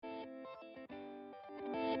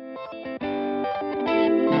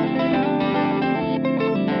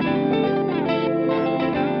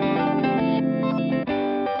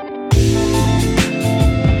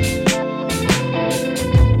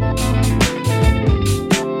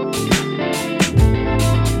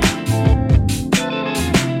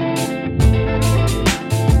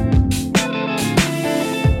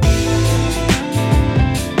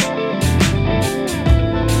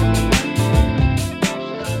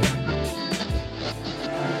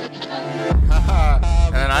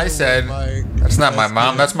I said, that's not my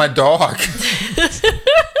mom, that's my dog.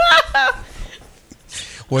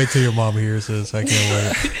 Wait till your mom hears this. I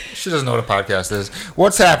can't wait. She doesn't know what a podcast is.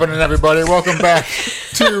 What's happening, everybody? Welcome back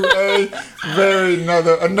to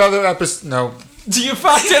another episode. No. You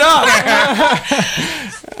fucked it up.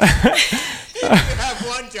 You have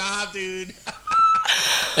one job, dude.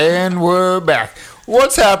 And we're back.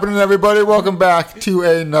 What's happening, everybody? Welcome back to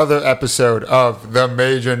another episode of the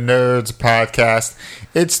Major Nerds Podcast.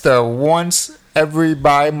 It's the once every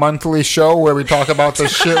bi-monthly show where we talk about the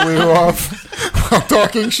shit we love while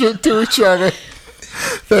talking shit to each other.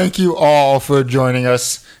 Thank you all for joining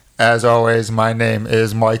us. As always, my name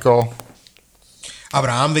is Michael.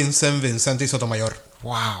 Abraham Vicente Sotomayor.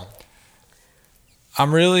 Wow.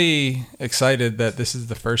 I'm really excited that this is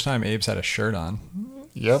the first time Abe's had a shirt on.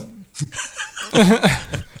 Yep.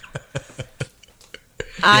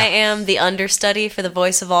 I am the understudy for the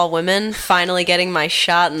voice of all women, finally getting my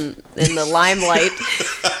shot in the limelight.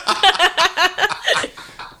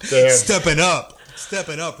 Stepping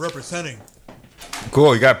up, representing.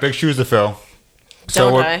 Cool, you got big shoes to fill.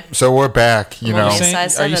 I? So we're back, you know. Only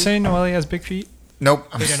size Are you 7. saying Noelle has big feet? Nope.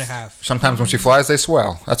 8.5. Sometimes when she flies, they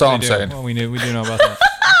swell. That's all I'm saying. Well, we do know about that.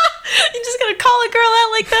 You're just gonna call a girl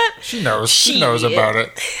out like that? She knows. She knows about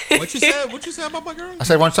it. What you said about my girl? I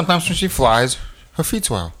said sometimes when she flies, her feet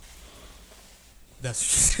swell.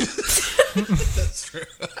 That's true.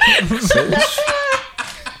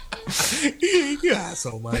 You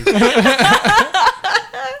asshole, Mike.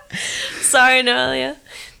 Sorry, Noelia.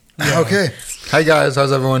 Yeah. Okay. Hi guys,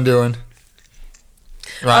 how's everyone doing?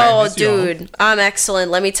 Oh, dude, I'm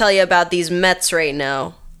excellent. Let me tell you about these Mets right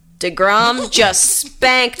now. DeGrom just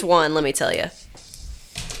spanked one, let me tell you.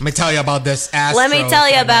 Let me tell you about this Astros. Let me tell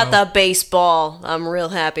you about the baseball. I'm real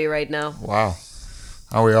happy right now. Wow.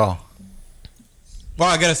 Are we all? Well,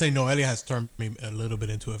 I gotta say, Noelia has turned me a little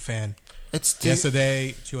bit into a fan. It's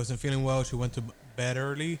Yesterday, she wasn't feeling well. She went to bed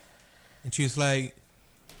early, and she's like,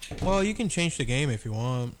 "Well, you can change the game if you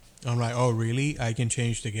want." I'm like, "Oh, really? I can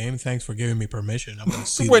change the game? Thanks for giving me permission. I'm gonna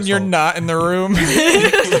see When this you're whole-" not in the room.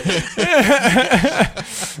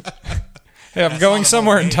 Hey, I'm going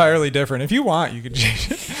somewhere entirely different. If you want, you can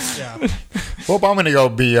change it. Yeah. Well, I'm going to go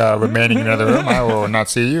be remaining in another room. I will not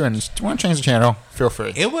see you. And if you want to change the channel, feel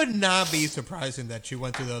free. It would not be surprising that she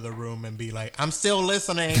went to the other room and be like, "I'm still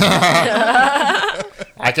listening."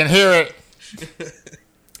 I can hear it.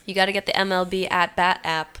 You got to get the MLB at Bat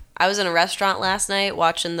app. I was in a restaurant last night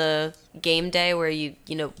watching the game day where you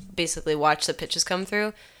basically watch the pitches come through.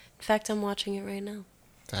 In fact, I'm watching it right now.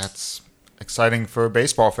 That's exciting for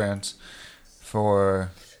baseball fans.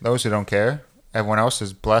 For those who don't care, everyone else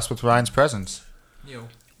is blessed with Ryan's presence.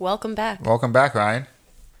 Welcome back. Welcome back, Ryan.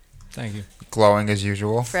 Thank you. Glowing as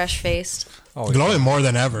usual. Fresh-faced. Glowing more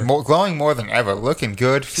than ever. Glowing more than ever. Looking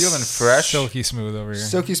good. Feeling fresh. Silky smooth over here.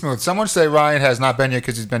 Silky smooth. Someone say Ryan has not been here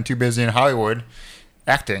because he's been too busy in Hollywood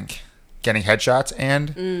acting, getting headshots,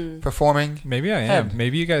 and performing. Maybe I am.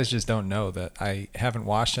 Maybe you guys just don't know that I haven't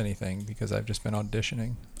watched anything because I've just been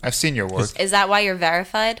auditioning. I've seen your work. Is that why you're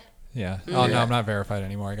verified? Yeah. Oh, no, I'm not verified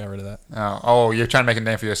anymore. I got rid of that. Oh, you're trying to make a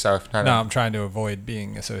name for yourself. No, I'm trying to avoid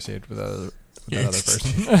being associated with that other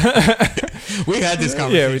person. We had this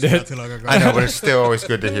conversation. Yeah, we did. Not too long ago. I know, but it's still always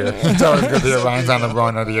good to hear. It's always good to hear Ryan's on the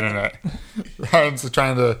run on the internet. Ryan's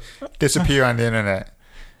trying to disappear on the internet.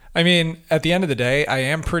 I mean, at the end of the day, I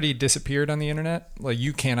am pretty disappeared on the internet. Like,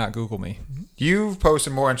 you cannot Google me. You've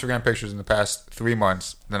posted more Instagram pictures in the past 3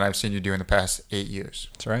 months than I've seen you do in the past 8 years.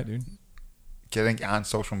 That's right, dude. Getting on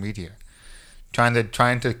social media.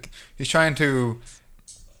 He's trying to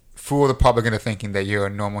fool the public into thinking that you're a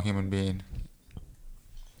normal human being.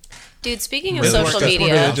 Dude, speaking of Really social worked.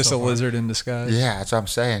 media. Really just a lizard in disguise. Yeah, that's what I'm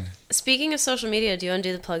saying. Speaking of social media, do you want to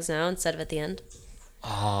do the plugs now instead of at the end?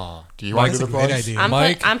 Oh, do you want to do the That's a great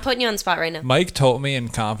plugs? idea. I'm putting you on the spot right now. Mike told me in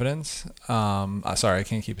confidence. Sorry, I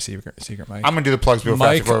can't keep a secret, Mike. I'm going to do the plugs real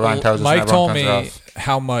fast before Ryan tells us. Mike told comes me off.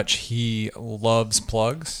 how much he loves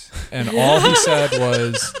plugs, and all he said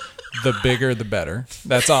was, "The bigger, the better."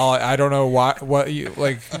 That's all. I don't know what you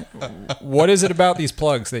like. What is it about these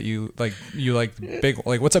plugs that you like? You like big?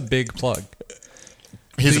 Like, what's a big plug?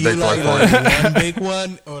 He's a Do big you plug like for you. one big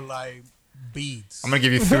one or like beats? I'm going to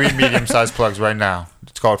give you 3 medium-sized plugs right now.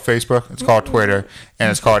 It's called Facebook, it's called Twitter,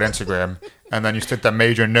 and it's called Instagram. And then you stick the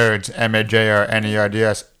Major Nerds,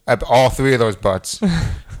 MAJRNERDS, up all 3 of those butts.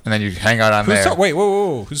 And then you hang out on there. Wait,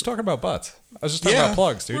 whoa. Who's talking about butts? I was just talking about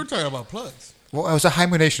plugs, dude. We're talking about plugs. Well, it was a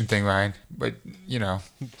hibernation thing, Ryan. But, you know.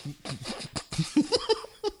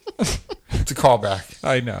 It's a callback. Oh,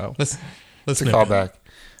 I know. Let's It's a callback.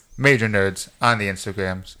 Major Nerds on the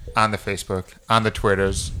Instagrams, on the Facebook, on the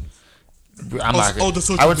Twitters.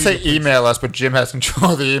 I would say email us, but Jim has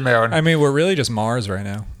control of the email. I mean, we're really just Mars right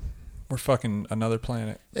now. We're fucking another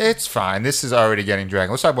planet. It's fine. This is already getting dragged.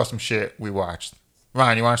 Let's talk about some shit we watched.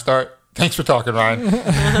 Ryan, you want to start? Thanks for talking, Ryan.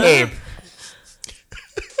 Abe.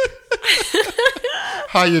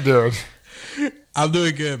 How you doing? I'm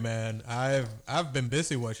doing good, man. I've been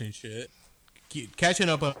busy watching shit, catching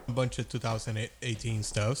up on a bunch of 2018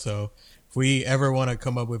 stuff. So if we ever want to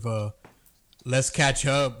come up with a let's catch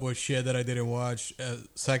up with shit that I didn't watch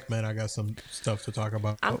segment, I got some stuff to talk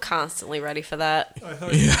about. I'm constantly ready for that.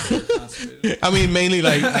 I mean, mainly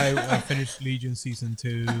like I finished Legion season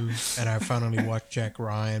 2, and I finally watched Jack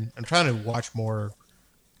Ryan. I'm trying to watch more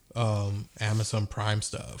Amazon Prime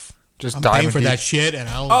stuff. Just I'm dive paying in for deep. that shit, and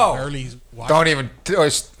I don't barely watch. Don't even.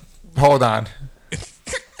 Hold on.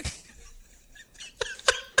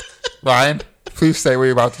 Ryan, please say what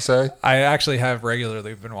you're about to say. I actually have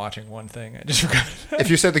regularly been watching one thing. I just forgot. If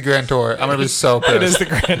you said the Grand Tour, I'm going to be so pissed. It is the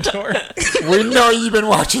Grand Tour. We know you've been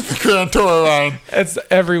watching the Grand Tour, Ryan. It's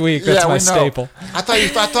every week. That's my we know. staple. I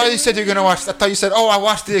thought you said you were going to watch. I thought you said, I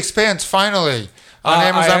watched The Expanse finally on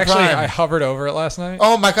Amazon Prime. I hovered over it last night.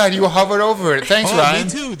 Oh my God, you hovered over it. Thanks, Ryan. Me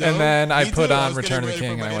too, though. And then I Me put too. on was Return of the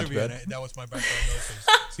getting King ready and for I my went to interview, bed. and that was my background noise.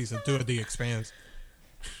 Season 2 of The Expanse.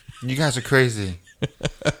 You guys are crazy.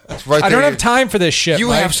 It's right I there. don't have time for this shit. You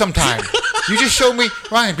Mike. have some time. You just showed me,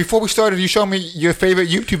 Ryan, before we started, you showed me your favorite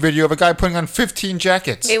YouTube video of a guy putting on 15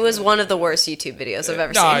 jackets. It was one of the worst YouTube videos I've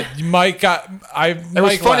ever Nah, seen. Mike got. It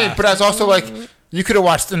was funny, but I was also like, you could have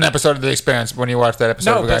watched an episode of The Expanse when you watched that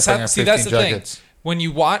episode No, of a guy but putting on 15 that's the jackets. thing. When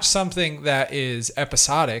you watch something that is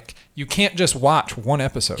episodic, you can't just watch one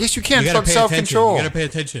episode. Yes, you can. You It's gotta called pay attention. self-control. You gotta pay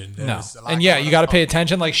attention. No. There's a lot And yeah, going you got to on. pay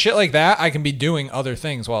attention. Like shit like that, I can be doing other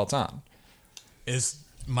things while it's on. It's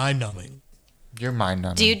mind-numbing. You're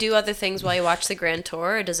mind-numbing. Do you do other things while you watch the Grand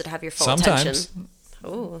Tour, or does it have your full Sometimes. attention?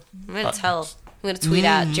 Ooh, I'm gonna tell. I'm gonna tweet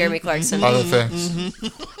at Jeremy Clarkson. Other things.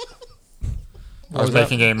 I was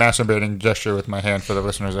making a masturbating gesture with my hand for the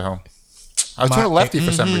listeners at home. I was doing a lefty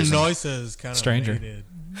for some reason. Noises kind of Stranger. related.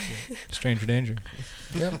 Stranger danger.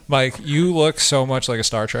 Mike, you look so much like a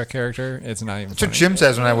Star Trek character. It's not even. That's what funny. Jim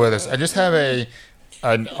says when I wear this. I just have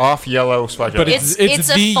an off yellow sweatshirt. But It's the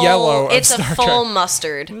a full, yellow of It's a Star full Trek.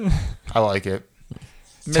 mustard. I like it.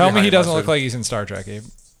 Maybe Tell me honey he doesn't mustard. look like he's in Star Trek, Abe.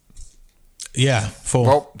 Yeah, full.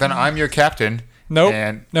 Well, then I'm your captain. Nope.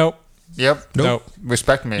 And Nope. yep. Nope.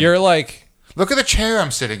 Respect me. You're like Look at the chair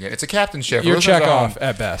I'm sitting in. It's a captain's chair. For you're listeners check at home, off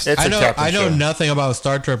at best. It's I a know. captain's I know chair. nothing about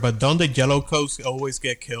Star Trek, but don't the yellow coats always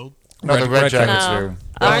get killed? No, the red Red jackets No. do.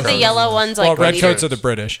 Aren't the coats. yellow ones well, like red leader- coats are the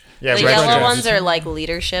British. Yeah, the red yellow jackets. ones are like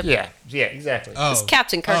leadership. Yeah, exactly. Oh, It's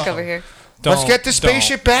Captain Kirk over here. Let's get the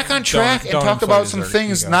spaceship back on track and don't talk inflate about his some ego.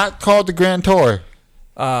 things not called the Grand Tour.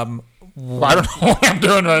 Well, I don't know what I'm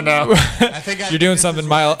doing right now. I think You're doing this is something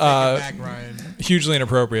where I mild, take it back, Ryan. hugely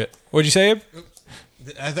inappropriate. What'd you say, Abe?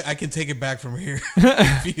 I can take it back from here.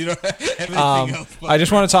 If you don't have everything else. I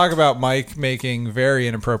just want to talk about Mike making very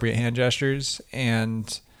inappropriate hand gestures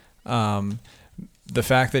and the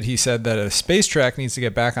fact that he said that a space track needs to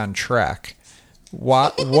get back on track.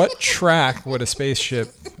 What track would a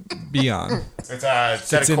spaceship be on?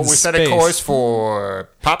 It's, It's in we set a space. course for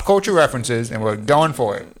pop culture references, and we're going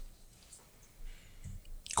for it.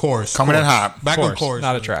 Course Coming in hot. Back on Course, course.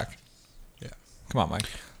 not a track. Yeah. Come on, Mike.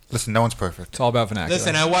 Listen, no one's perfect. It's all about vernacular.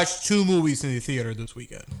 Listen, I watched 2 movies in the theater this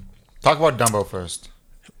weekend. Talk about Dumbo first.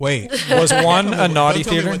 Wait, Was one a naughty don't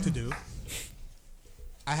tell me theater? what to do.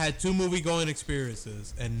 I had 2 movie-going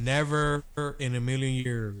experiences, and never in a million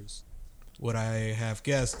years would I have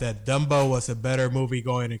guessed that Dumbo was a better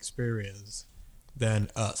movie-going experience than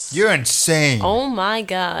Us. You're insane. Oh my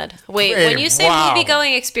god. Wait, Hey, when you say wow. movie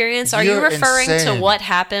going experience, are you You're referring insane. to what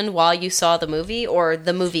happened while you saw the movie or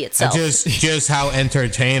the movie itself? Just how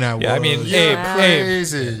entertained I was. Yeah, I mean, You're Abe,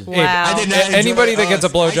 crazy. Wow. I did not enjoy Anybody that gets a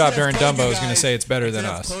Us. blowjob I during should have told Dumbo you is going to guys- say it's better I than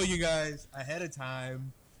should have us. told you guys ahead of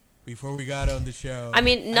time before we got on the show. I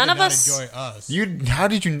mean, none did of not us- enjoy Us. How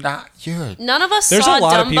did you not? You're None of us There's saw a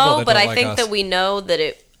lot of people Dumbo, that but don't I like think Us. that we know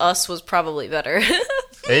that Us was probably better.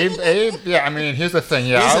 Abe. Yeah, I mean, here's the thing.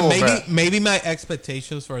 Yeah, Listen, I will bet. maybe my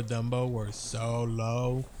expectations for Dumbo were so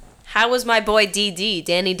low. How was my boy DD,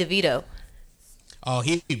 Danny DeVito? Oh,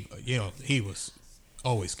 he was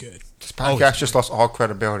always good. This podcast just lost all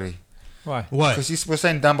credibility. Why? What? Because we're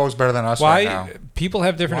saying Dumbo's better than us Why? right now. People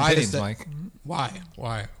have different Why opinions, does that- Mike.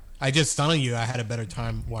 Why? I just telling you, I had a better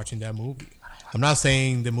time watching that movie. I'm not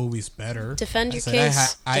saying the movie's better. Defend I your said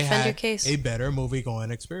case. I Defend had your case. a better movie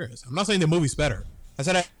going experience. I'm not saying the movie's better. I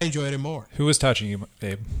said I enjoyed it more. Who was touching you,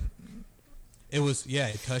 babe? It was,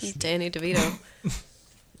 it touched me. Danny DeVito.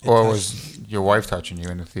 Or was your wife touching you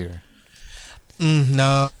in the theater?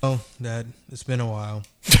 No, that it's been a while.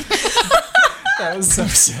 That was so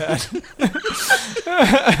sad.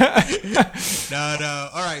 No.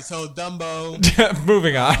 All right, so Dumbo.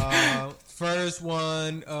 Moving on. First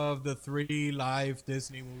one of the 3 live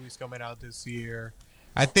Disney movies coming out this year.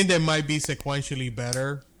 I think they might be sequentially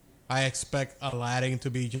better. I expect Aladdin to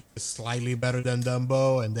be just slightly better than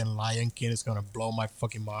Dumbo, and then Lion King is gonna blow my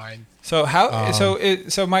fucking mind. So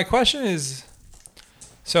so my question is,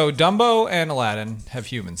 so Dumbo and Aladdin have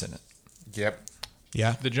humans in it. Yep.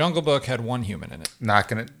 Yeah, The Jungle Book had 1 human in it. Not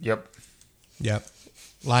gonna. Yep. yep.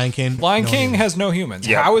 Lion King. Lion no King humans. has no humans.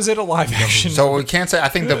 Yeah. How is it a live action? So we can't say. I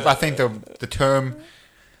think the term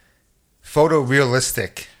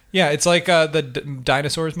photorealistic. Yeah, it's like the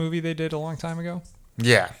dinosaurs movie they did a long time ago,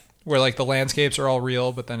 Yeah. where like the landscapes are all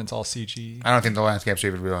real, but then it's all CG. I don't think the landscape's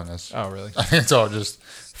even real in this. Oh, really? I think it's all just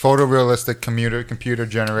photorealistic, computer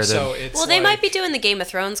generated. So it's Well, they might be doing the Game of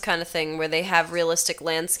Thrones kind of thing where they have realistic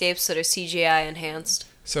landscapes that are CGI enhanced.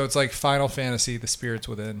 So it's like Final Fantasy: The Spirits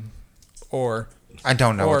Within, or I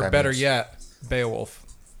don't know. what or that better means. yet, Beowulf.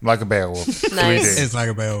 Like a Beowulf. Nice. 3D. It's like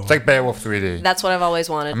a Beowulf. It's like Beowulf 3D. That's what I've always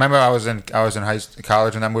I wanted. remember I was in college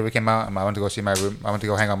when that movie came out, and I went to go see I went to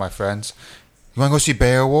go hang out with my friends. You want to go see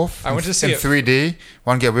Beowulf? I went to see in it. 3D.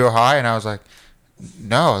 Want to get real high? And I was like,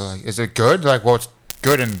 no. Like, is it good? Like, well, it's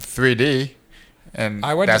good in 3D. And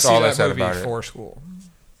I went that's to see all I that said movie about it. for school.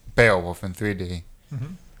 Beowulf in 3D.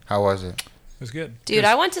 How was it? It was good. Dude,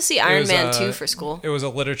 I went to see Iron was, Man 2 for school. It was a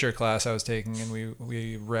literature class I was taking, and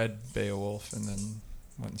we read Beowulf and then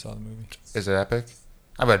went and saw the movie. Is it epic?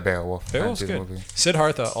 I read Beowulf. I didn't Beowulf's see the good. movie.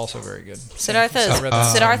 Siddhartha also very good.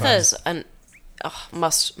 Siddhartha is an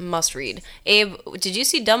must read. Abe, did you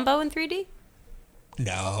see Dumbo in 3D?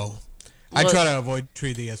 No. I Look. try to avoid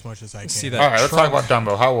 3D as much as I can. See that All right, let's talk trunk, about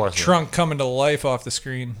Dumbo. How was it? trunk coming to life off the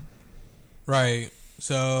screen. Right.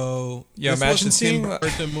 So, Yeah, this imagine was a seeing- Tim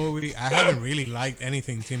Burton movie. I haven't really liked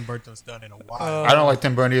anything Tim Burton's done in a while. I don't like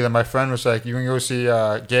Tim Burton either. My friend was like, "You can go see."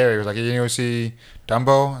 Gary was like, "You can go see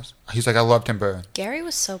Dumbo." He's like, "I love Tim Burton," Gary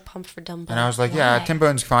was so pumped for Dumbo. and I was like, "Yeah, Why? Tim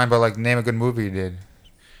Burton's fine, but like, name a good movie he did."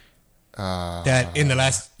 that in the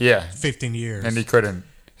last Yeah, 15 years. and he couldn't.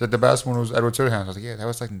 He said the best one was Edward Scissorhands. I was like, "Yeah, that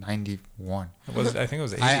was like '91." I think it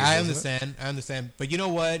was 80s. I wasn't it? understand. But you know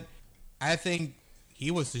what? I think he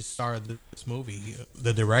was the star of this movie.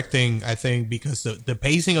 The directing, I think, because the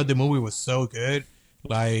pacing of the movie was so good.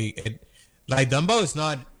 Like Dumbo is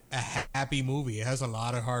not a happy movie. It has a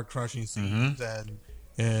lot of heart crushing scenes,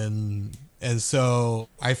 and so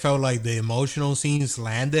I felt like the emotional scenes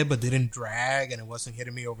landed, but didn't drag, and it wasn't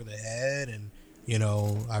hitting me over the head. And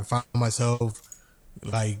I found myself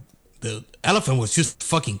like. The elephant was just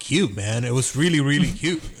fucking cute, man. It was really, really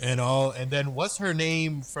cute, and all. And then what's her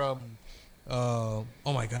name from? Oh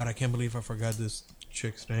my god, I can't believe I forgot this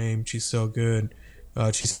chick's name. She's so good.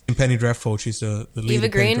 She's in Penny Dreadful. She's the lead Eva in Penny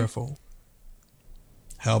Green? Dreadful.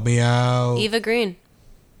 Help me out. Eva Green.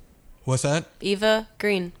 What's that? Eva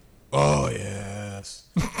Green. Oh yes.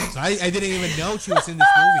 So I didn't even know she was in this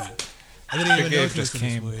movie. I didn't even know Gabe she was just in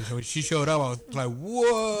this came. movie. So when she showed up, I was like,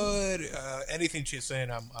 "What?" Anything she's saying,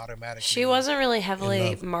 I'm automatically. She wasn't really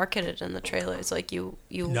heavily love. marketed in the trailers. Like you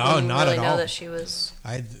No, wouldn't not really at know all. that she was.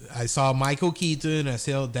 I saw Michael Keaton. I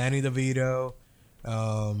saw Danny DeVito,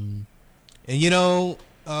 and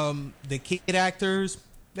the kid actors,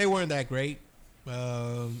 they weren't that great.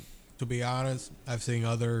 To be honest, I've seen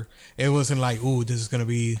other. It wasn't like, ooh, this is gonna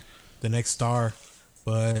be the next star,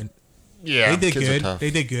 but Yeah, they did kids are good. tough. They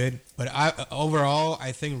did good, but overall,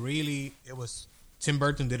 I think really it was. Tim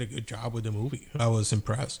Burton did a good job with the movie. I was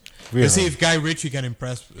impressed. Really? Let's see if Guy Ritchie can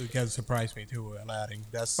surprise me too. Aladdin.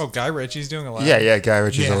 That's Oh, Guy Ritchie's doing a lot. Yeah, Guy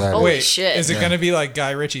Ritchie's Yeah. Aladdin. Holy Wait, shit. is it Yeah. going to be like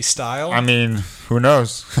Guy Ritchie style? I mean, who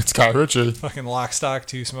knows? It's Guy Ritchie. Fucking lock, stock,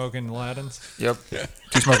 two smoking Aladdins. Yep.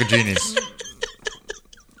 Two smoking genies.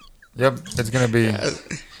 Yep, it's gonna be.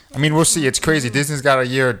 I mean, we'll see. It's crazy. Disney's got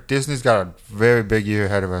a very big year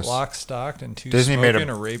ahead of us. Lock, stocked, and two Disney made smoking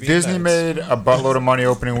a Arabian Disney Nights. made a buttload of money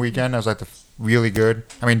opening weekend. That was like really good.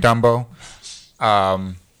 I mean, Dumbo,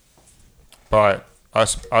 but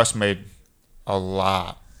us made a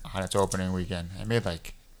lot on its opening weekend. It made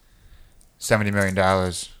like $70 million.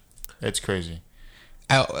 It's crazy.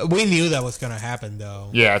 We knew that was gonna happen though.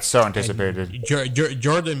 Yeah, it's so anticipated.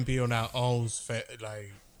 Jordan Peele now owns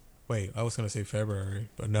wait, I was gonna say February,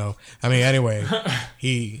 but no. I mean, anyway,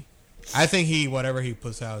 I think whatever he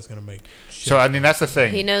puts out is gonna make. Shit. So I mean, that's the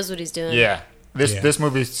thing. He knows what he's doing. Yeah, this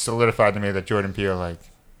movie solidified to me that Jordan Peele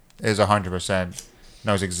is 100%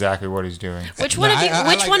 knows exactly what he's doing. Which one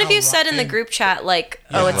of you said in the group chat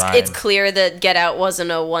it's clear that Get Out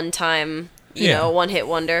wasn't a one-time, one-hit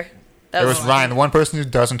wonder? It was Ryan, the one person who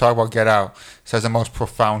doesn't talk about Get Out, says the most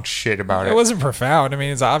profound shit about it. It wasn't profound. I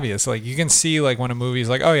mean, it's obvious. Like, you can see, like, when a movie's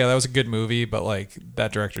like, oh, yeah, that was a good movie, but, like,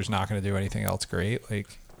 that director's not going to do anything else great.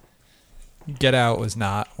 Like, Get Out was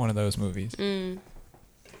not one of those movies.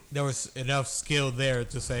 There was enough skill there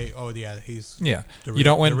to say, oh, yeah, he's... Yeah. You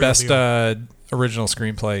don't win best original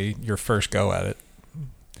screenplay your first go at it.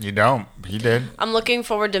 You don't. He did. I'm looking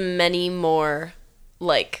forward to many more,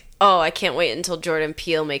 I can't wait until Jordan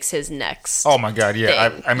Peele makes his next. Oh my God, yeah.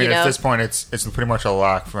 Thing, I mean, at this point, it's pretty much a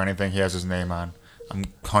lock for anything he has his name on. I'm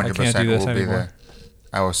 100% will be there.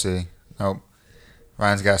 I will see. Nope.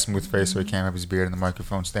 Ryan's got a smooth face, so he can't have his beard in the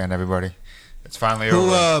microphone stand. Everybody, it's finally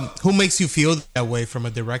over. Who makes you feel that way from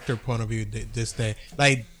a director point of view this day?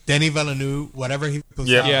 Like Denis Villeneuve, whatever he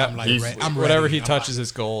puts out, I'm like, I'm ready. Whatever he touches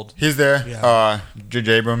is gold. He's there. Yeah.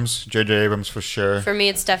 J.J. Abrams for sure. For me,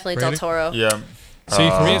 it's definitely Del Toro. Yeah. See,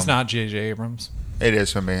 for me, it's not J.J. Abrams. It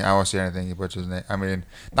is for me. I won't see anything he puts his name. I mean,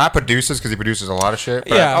 not produces because he produces a lot of shit.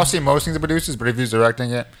 But I'll see most things he produces. But if he's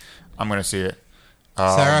directing it, I'm gonna see it.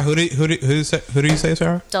 Sarah, who do you say,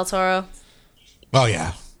 Sarah? Del Toro. Oh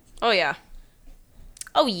yeah. Oh yeah.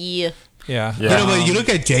 Oh yeah. Yeah. But you look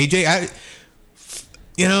at JJ.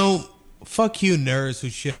 Fuck you nerds who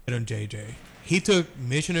shit on JJ. He took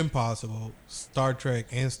Mission Impossible, Star Trek,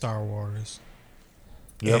 and Star Wars,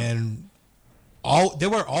 and they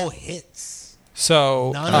were all hits.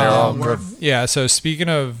 So So speaking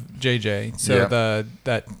of JJ,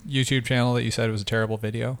 that YouTube channel that you said was a terrible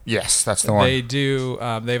video. Yes, that's the one. They do.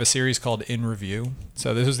 They have a series called In Review.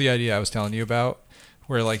 So this was the idea I was telling you about,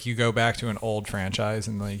 where like you go back to an old franchise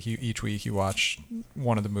and like each week you watch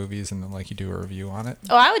one of the movies and then like you do a review on it.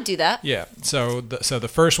 Oh, I would do that. Yeah. So the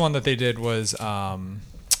first one that they did was what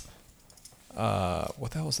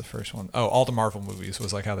the hell was the first one? Oh, all the Marvel movies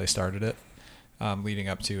was like how they started it. Leading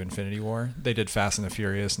up to Infinity War. They did Fast and the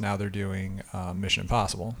Furious. Now they're doing Mission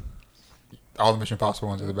Impossible. All the Mission Impossible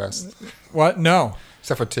ones are the best. What? No.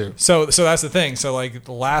 Except for 2. So that's the thing. So like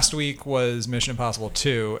the last week was Mission Impossible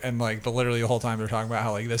 2, and like literally the whole time they're talking about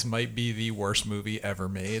how like this might be the worst movie ever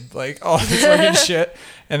made. Like all this fucking shit.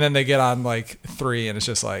 And then they get on like 3 and it's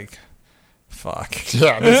just like, fuck.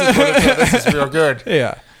 Yeah, this is real good.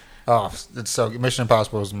 Yeah. Oh, it's so Mission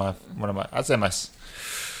Impossible is I'd say my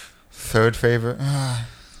third favorite.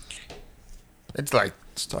 It's like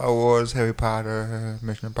Star Wars, Harry Potter,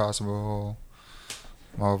 Mission Impossible,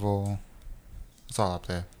 Marvel. It's all up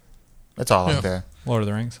there. Up there. Lord of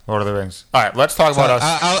the Rings. All right, let's talk about Us.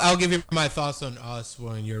 I'll give you my thoughts on Us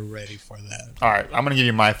when you're ready for that. All right, I'm going to give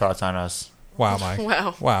you my thoughts on Us. Wow, Mike.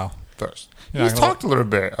 Wow. First. He's talked a little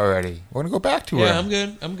bit already. We're going to go back to it. Yeah,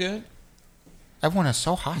 I'm good. Everyone is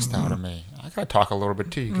so hostile to me. I got to talk a little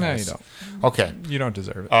bit to you guys. No, you don't. Okay. You don't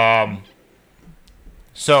deserve it.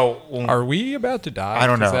 So are we about to die? I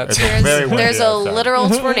don't know. There's a literal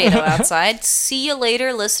tornado outside. See you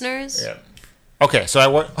later, listeners. Yeah. Okay, so I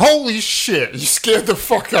went. Holy shit! You scared the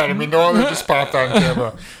fuck out of me. No one just popped on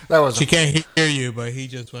camera. That was. She can't hear you, but he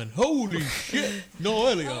just went. Holy shit! No,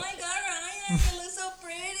 Elliot. Oh my God, Ryan, you look so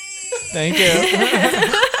pretty. Thank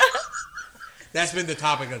you. That's been the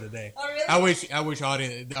topic of the day. Oh, really? I wish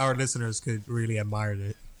our listeners could really admire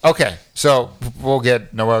it. Okay, so we'll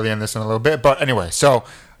get Noelle in this in a little bit, but anyway, so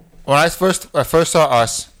when I first saw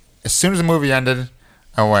Us, as soon as the movie ended,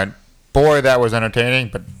 I went, boy, that was entertaining,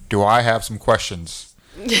 but do I have some questions?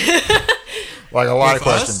 Like a lot of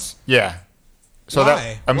questions. Us? Yeah. So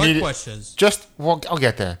why? That what questions? I'll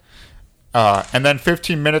get there. And then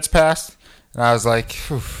 15 minutes passed, and I was like,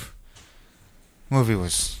 movie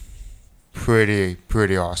was pretty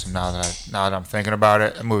awesome. Now that I'm thinking about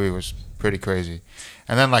it, the movie was pretty crazy.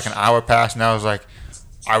 And then like an hour passed, and I was like,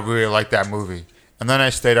 I really like that movie. And then I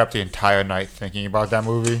stayed up the entire night thinking about that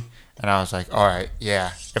movie, and I was like, all right,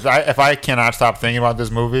 yeah. If I cannot stop thinking about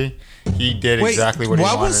this movie, he did exactly what he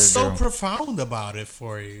wanted to do. What was so profound about it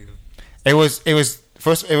for you? It was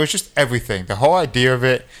just everything. The whole idea of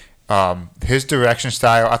it. His direction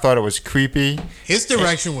style, I thought it was creepy. His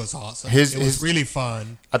direction was awesome. It was really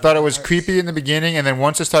fun. I thought it was creepy in the beginning, and then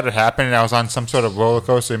once it started happening, I was on some sort of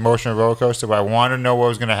emotional roller coaster where I wanted to know what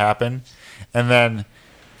was going to happen, and then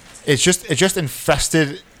it just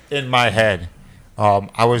infested in my head.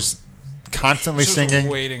 I was constantly Just singing.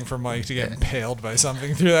 waiting for Mike to get impaled by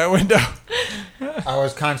something through that window. I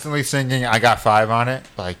was constantly singing I Got Five on it,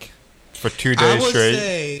 like, for 2 I days would straight.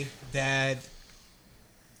 say that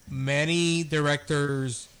many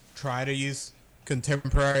directors try to use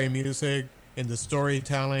contemporary music in the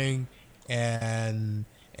storytelling, and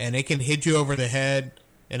it can hit you over the head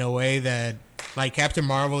in a way that, like Captain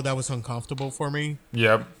Marvel, that was uncomfortable for me.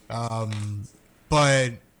 Yep.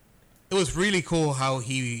 But it was really cool how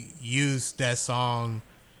he used that song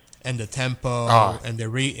and the tempo and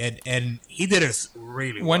the and he did it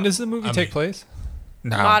really well. When does the movie take place?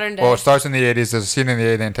 No. Modern day. Well, it starts in the 80s. There's a scene in the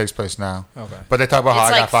 80s and it takes place now. Okay. But they talk about how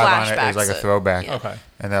It's I like Got Five on it. It was like a flashbacks, throwback. yeah. Okay.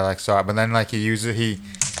 And they're like, sorry. But then, like,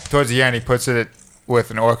 towards the end, he puts it with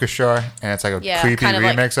an orchestra, and it's like a Yeah, creepy kind of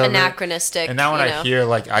remix like of it. anachronistic. And now when you I know. hear,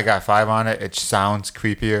 like, I Got Five on it, it sounds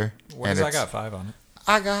creepier. What and does I it's, Got Five on it?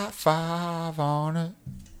 I got 5 on it.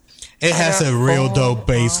 It has a real dope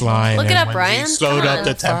bass line. Look it and up, when Brian. he slowed Come up on.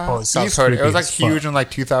 the tempo. It sounds You've heard it. It was, creepy like, as fuck. huge in, like,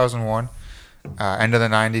 2001. End of the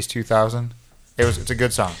 90s, 2000. It's a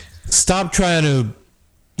good song. Stop trying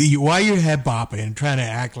to. Why you head bopping, trying to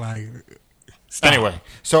act like. Stop. Anyway,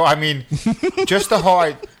 so I mean, just the whole,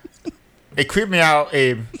 it creeped me out,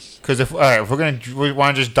 Abe. Because if we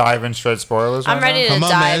want to just dive in straight spoilers. I'm ready to Come on,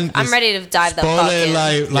 dive. man. I'm ready to dive the Spoil fuck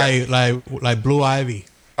it in. like Blue Ivy.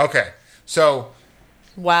 Okay, so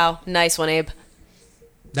Wow, nice one, Abe.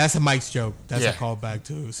 That's a Mike's joke. That's Yeah. a callback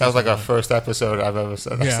to. that was like our first episode I've ever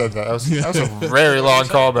said. I Yeah. said that. That was a very long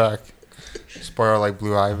callback. Spoil like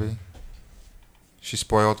Blue Ivy. She's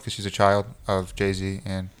spoiled because she's a child of Jay-Z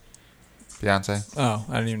and Beyonce. Oh,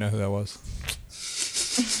 I didn't even know who that was.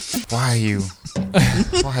 Why are you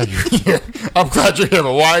here? I'm glad you're here,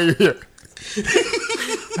 but why are you here?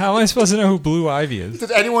 How am I supposed to know who Blue Ivy is?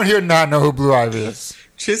 Does anyone here not know who Blue Ivy is?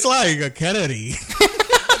 She's like a Kennedy.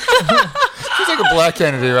 She's like a black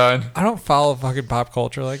Kennedy, Ryan. I don't follow fucking pop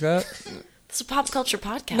culture like that. It's a pop culture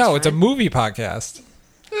podcast. No, it's a Ryan. movie podcast.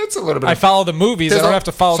 It's a little bit. I follow the movies. I don't have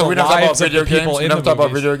to follow so the we don't talk about lives of video the people games. We in don't the talk about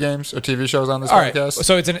movies. video games or TV shows on this All right, podcast.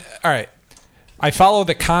 so all right. I follow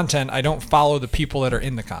the content. I don't follow the people that are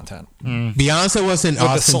in the content. Beyonce was in With the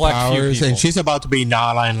Austin select few Powers, people. and she's about to be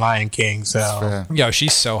Nala in Lion King. So Fair. Yo,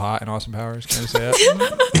 she's so hot in Austin Powers. Can I say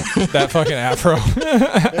that? That fucking afro.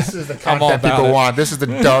 This is the I'm all content about people it. want. This is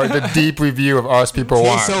the deep review of us people she's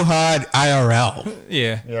want. so hot IRL.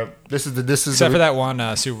 Yeah. Yep. This is Except for that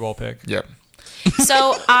one Super Bowl pick. Yep.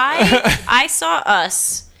 So I saw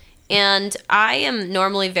Us, and I am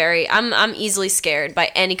normally I'm easily scared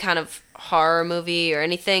by any kind of horror movie or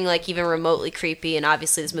anything like even remotely creepy. And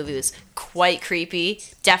obviously this movie was quite creepy.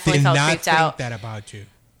 Definitely Did felt not creeped think out. that about you.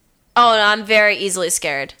 Oh, no, I'm very easily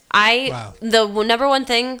scared. Wow. The number one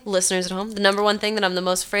thing, listeners at home, the number one thing that I'm the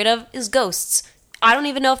most afraid of is ghosts. I don't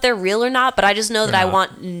even know if they're real or not, but I just know that I not.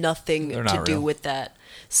 want nothing They're to not do real. with that.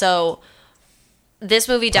 So this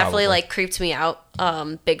movie definitely Probably. like creeped me out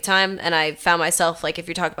big time, and I found myself like if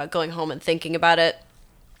you're talking about going home and thinking about it,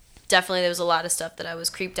 definitely there was a lot of stuff that I was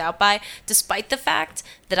creeped out by, despite the fact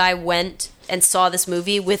that I went and saw this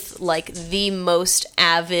movie with like the most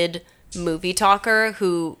avid movie talker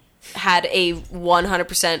who had a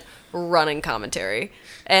 100% running commentary.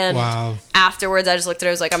 And Wow. afterwards I just looked at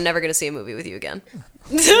her, I was like, I'm never going to see a movie with you again.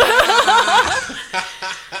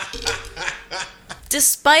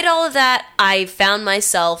 Despite all of that, I found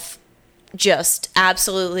myself just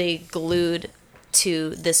absolutely glued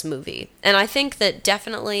to this movie. And I think that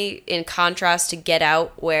definitely in contrast to Get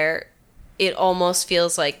Out, where it almost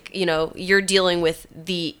feels like, you know, you're dealing with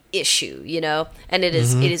the issue, you know, and it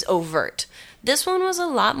is overt. This one was a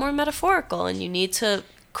lot more metaphorical, and you need to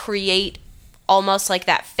create almost like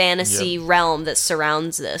that fantasy realm that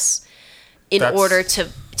surrounds this in That's- order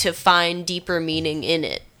to find deeper meaning in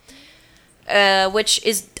it. Which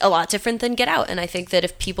is a lot different than Get Out. And I think that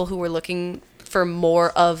if people who were looking for more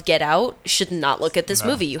of Get Out should not look at this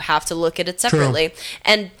movie, you have to look at it separately.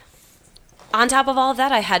 And on top of all of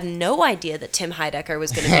that, I had no idea that Tim Heidecker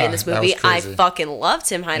was going to be in this That was movie. I crazy. fucking love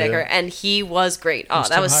Tim Heidecker, and he was great. Oh, that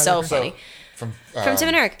Tim was so Heidecker? funny. From Tim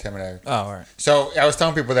and Eric. Tim and Eric. Oh, all right. So I was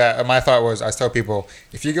telling people that my thought was I tell people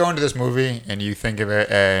if you go into this movie and you think of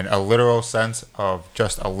it in a literal sense of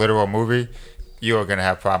just a literal movie, you are gonna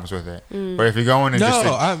have problems with it. But if you go in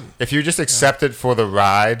and if you just accept it for the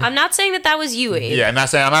ride, I'm not saying that was you, Abe. yeah, I'm not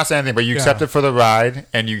saying anything, but you accept Yeah. it for the ride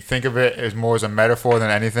and you think of it as more as a metaphor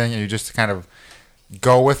than anything, and you just kind of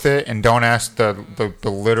go with it and don't ask the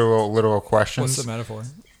literal questions What's the metaphor?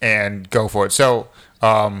 and go for it. So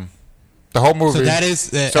The whole movie. So that is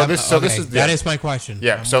so this is that is my question.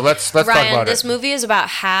 Yeah. So let's talk Ryan, about this it. movie is about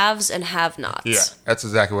haves and have-nots. Yeah, that's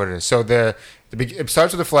exactly what it is. So it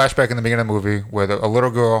starts with a flashback in the beginning of the movie where a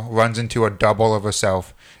little girl runs into a double of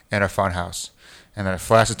herself in a funhouse, and then it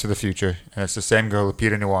flashes to the future, and it's the same girl,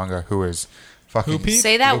 Lupita Nyong'o, who is fucking. Who, Pete?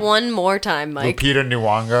 Say that one more time, Mike. Lupita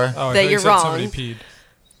Nyong'o. Oh, I That thought you you're said wrong. Somebody peed.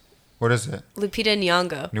 What is it? Lupita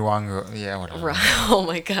Nyong'o. Nyong'o. Yeah, whatever. Oh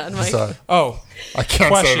my God, Mike. Sorry. Oh, I can't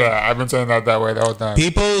Question. say that. I've been saying that way the whole time.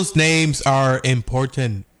 People's names are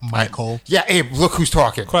important, Michael. Yeah, Abe, look who's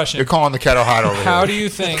talking. Question. You're calling the kettle hot over how here. do you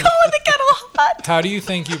think? Oh, the kettle hot. How do you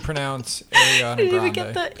think you pronounce I Ariana didn't even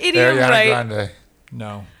get Grande? the idiom Ariana right. Grande.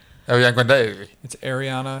 No, Ariana Grande. it's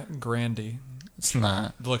Ariana Grande. It's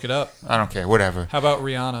not. Look it up. I don't care. Whatever. How about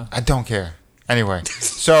Rihanna? I don't care. Anyway,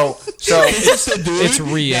 so It's a dude It's that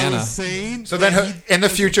Rihanna. was saying So then that her- he in the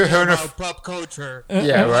future, her and her about pop culture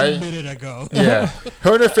yeah, a right. minute ago. Yeah,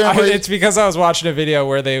 her and her family. It's because I was watching a video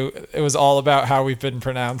where it was all about how we've been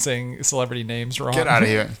pronouncing celebrity names wrong. Get out of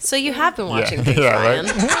here. So you have been watching things, Yeah, Ryan.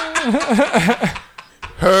 right.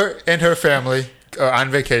 Her and her family are on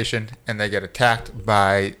vacation, and they get attacked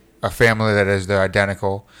by a family that is their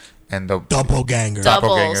identical, and the Doppelganger.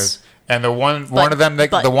 Doubles. And the one But- of them, that,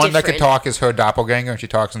 but the one that can different. talk is her doppelganger, and she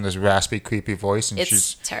talks in this raspy, creepy voice, and It's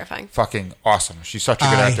she's terrifying. fucking awesome. She's such a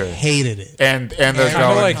good I actor. hated it. And they're Yeah. Kind of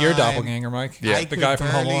going like your I'm- doppelganger, Mike. Yeah. I the could guy from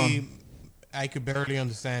Home barely- Alone. I could barely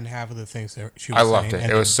understand half of the things that she I was loved saying. it.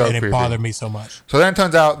 And It was so and creepy. it bothered me so much. So then it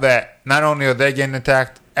turns out that not only are they getting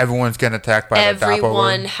attacked, everyone's getting attacked by the Everyone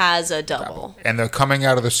doppelganger. has a double. And they're coming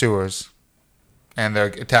out of the sewers, and they're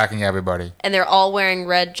attacking everybody. And they're all wearing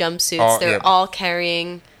red jumpsuits. Oh, They're yeah. all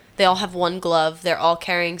carrying... They all have one glove. They're all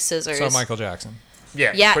carrying scissors. So Michael Jackson.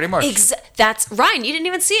 Yeah, Yeah, pretty much. that's... Ryan, you didn't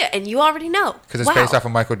even see it, and you already know. Because it's based off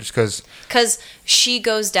of Michael, just because. Because she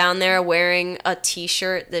goes down there wearing a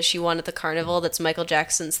T-shirt that she won at the carnival that's Michael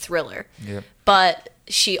Jackson's Thriller. Yep. But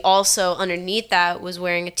she also, underneath that, was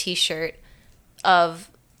wearing a T-shirt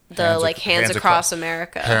of the, Hands Across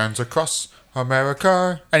America. Hands across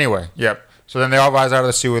America. Anyway, yep. So then they all rise out of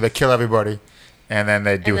the sewer, they kill everybody, and then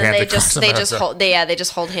they do And then Hands they Across just America. they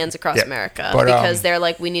just hold Hands Across Yeah. America But, because they're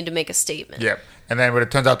like, we need to make a statement. Yep. And then what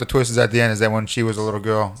it turns out the twist is at the end is that when she was a little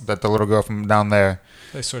girl, that the little girl from down there.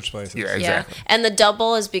 They switched places. Yeah, Yeah. exactly. And the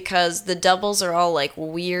double is because the doubles are all like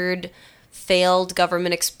weird failed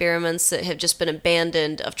government experiments that have just been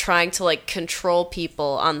abandoned of trying to like control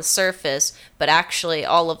people on the surface, but actually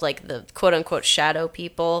all of like the quote unquote shadow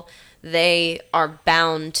people, they are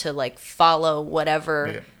bound to like follow whatever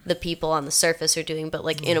Yeah. the people on the surface are doing, but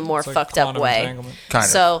like in a more It's like fucked up quantum way. entanglement. Kind of.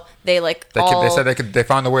 So they like all They said they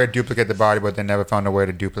found a way to duplicate the body, but they never found a way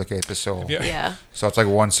to duplicate the soul. Yeah. yeah. So it's like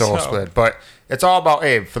one soul So- split. But it's all about,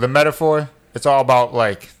 Abe, for the metaphor, it's all about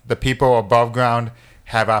like the people above ground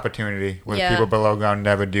have opportunity, where Yeah. the people below ground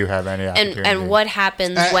never do have any opportunity. And what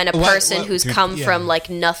happens when a person who's dude, come yeah. from like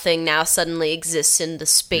nothing now suddenly exists in the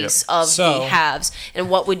space Yep. of So- the haves, and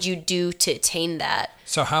what would you do to attain that?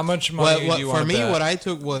 So how much money do you For want me, to bet? what I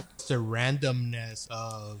took was the randomness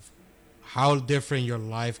of how different your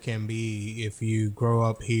life can be if you grow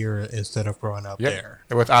up here instead of growing up Yep. there.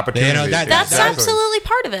 With opportunity. That's Exactly. absolutely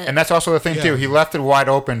part of it. And that's also the thing Yeah. too. He left it wide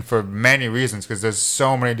open for many reasons because there's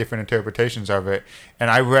so many different interpretations of it. And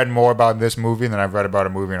I read more about this movie than I've read about a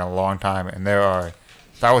movie in a long time. And there are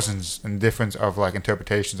thousands and different of like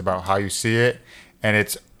interpretations about how you see it. And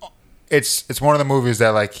it's one of the movies that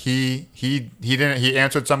like he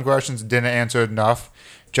answered some questions, didn't answer enough,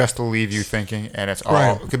 just to leave you thinking. And it's all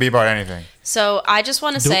Right. it could be about anything. So I just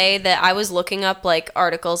want to say that I was looking up like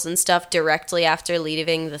articles and stuff directly after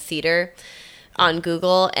leaving the theater on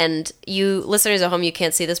Google, and you listeners at home, you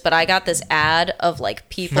can't see this, but I got this ad of like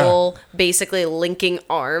people basically linking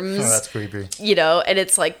arms. Oh, that's creepy. You know, and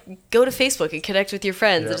it's like, go to Facebook and connect with your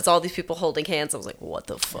friends. Yeah. And it's all these people holding hands. I was like, what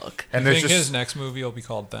the fuck? And I there's think just his next movie will be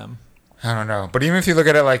called Them. I don't know. But even if you look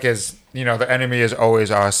at it like as, you know, the enemy is always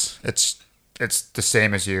us, it's the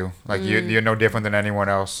same as you. Like you're no different than anyone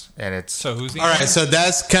else. And it's So who's the All right, so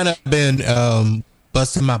that's kind of been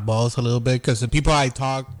busting my balls a little bit because the people I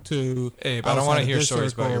talk to, Abe, I don't want to outside hear this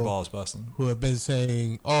stories about your circle balls busting. who have been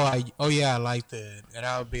saying, "Oh yeah, I liked it," and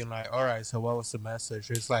I would be like, "All right, so what was the message?"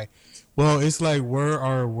 It's like, well, it's like we're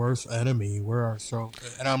our worst enemy, we're our so,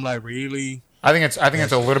 and I'm like, really? I think it's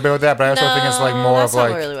a little bit of that, but I also think it's like more that's of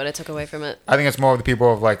like not really what I took away from it. I think it's more of the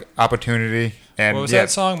people of like opportunity and What was yeah,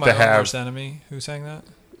 that song? My to Own have. Worst Enemy. Who sang that?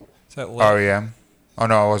 Is that Lit? R.E.M. Oh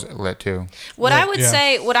no, it was lit too. What Yeah, I would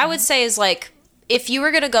yeah. say, is like, if you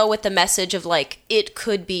were gonna go with the message of like it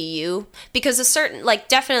could be you, because a certain like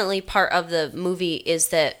definitely part of the movie is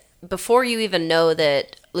that before you even know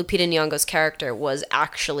that Lupita Nyong'o's character was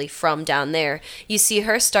actually from down there. You see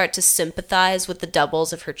her start to sympathize with the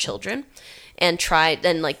doubles of her children and try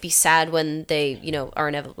and like be sad when they, are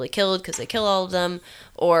inevitably killed because they kill all of them,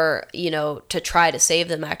 or, to try to save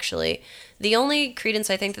them actually. The only credence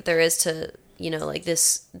I think that there is to, like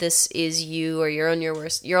this is you, or you are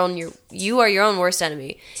your own worst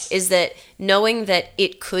enemy, is that knowing that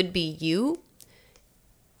it could be you,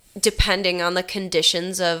 depending on the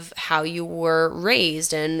conditions of how you were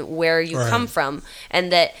raised and where you come from,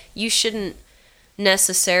 and that you shouldn't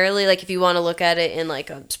necessarily, like, if you want to look at it in like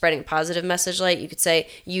a spreading a positive message light, you could say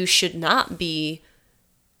you should not be,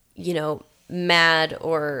 mad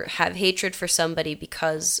or have hatred for somebody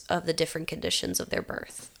because of the different conditions of their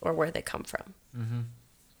birth or where they come from.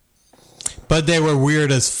 But they were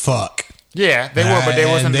weird as fuck. Yeah, they were, but they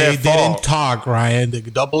wasn't their fault. They didn't talk, Ryan. The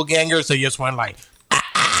doppelgangers, they just went like...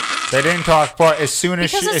 They didn't talk, but as soon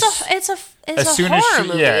as it's a horror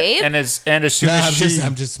movie. Yeah, and as soon as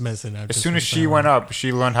I'm just messing. As soon as she went up,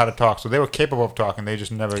 she learned how to talk. So they were capable of talking. They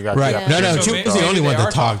just never got right. the opportunity. No, she was the only one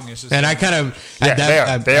that talked. And I kind of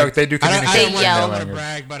they do communicate. I don't want to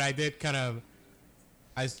brag, but I did kind of.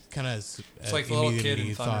 It's like the little kid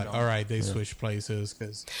in thought, Thunderdome. all right, they switched places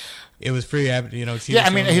because it was pretty.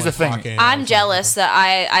 Here's the thing. I'm jealous that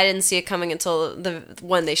I didn't see it coming until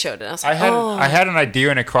when they showed it. I was like, I had an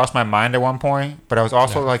idea and it crossed my mind at one point, but I was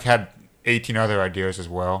also had 18 other ideas as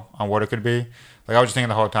well on what it could be. Like, I was just thinking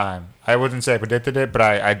the whole time. I wouldn't say I predicted it, but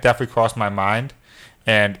I definitely crossed my mind,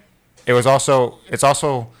 and it's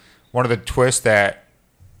also one of the twists that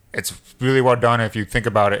it's really well done. If you think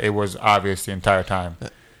about it, it was obvious the entire time.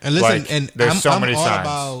 And listen, there's so many all signs.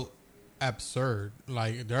 About absurd.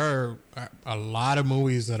 Like, there are a lot of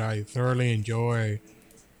movies that I thoroughly enjoy,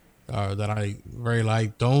 that I very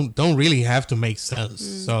like. Don't really have to make sense.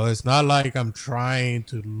 So it's not like I'm trying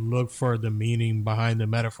to look for the meaning behind the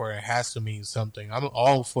metaphor. It has to mean something. I'm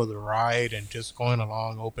all for the ride and just going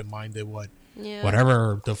along open-minded.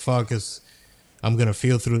 Whatever the fuck is, I'm gonna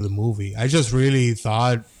feel through the movie. I just really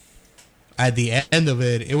thought, at the end of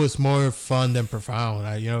it, it was more fun than profound.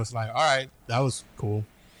 It's like, all right, that was cool.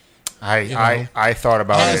 I thought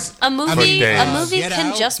about it. A movie Get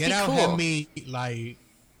can Out, just Get be Out cool. had me, like,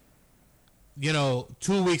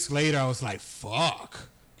 2 weeks later, I was like, fuck.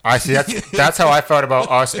 I see. That's how I felt about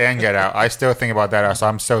Us and Get Out. I still think about that. So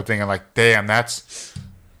I'm still thinking like, damn, that's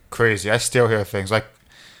crazy. I still hear things like,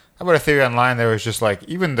 I read a theory online. There was just like,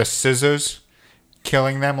 even the scissors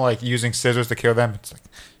killing them, like using scissors to kill them. It's like,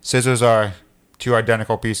 scissors are two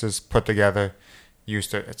identical pieces put together.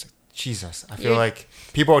 It's like, Jesus. I feel like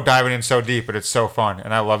people are diving in so deep, but it's so fun,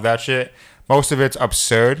 and I love that shit. Most of it's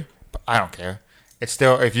absurd, but I don't care. It's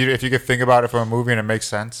still, if you could think about it from a movie and it makes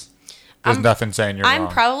sense, there's nothing saying you're wrong. I'm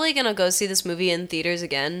probably gonna go see this movie in theaters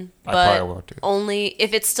again, I but probably will too. only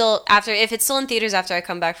if it's still in theaters after I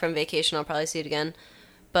come back from vacation. I'll probably see it again,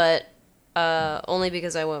 but only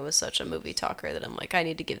because I went with such a movie talker that I'm like, I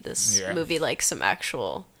need to give this movie like some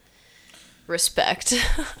actual respect.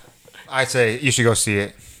 I'd say you should go see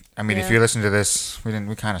it. I mean, if you listen to this, we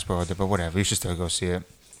kind of spoiled it, but whatever. You should still go see it.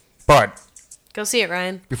 But Go see it,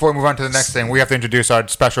 Ryan. before we move on to the next thing, we have to introduce our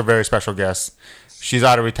very special guest. She's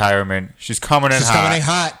out of retirement. She's coming in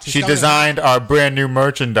hot. She designed our brand new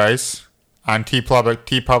merchandise on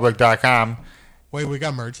tpublic.com. Wait, we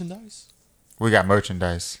got merchandise? We got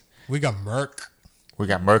merchandise. We got merch. We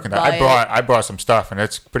got merchandise. I brought some stuff, and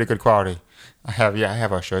it's pretty good quality. I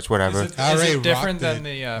have our shirts, whatever. Is it different than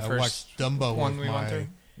the first Dumbo one we went through?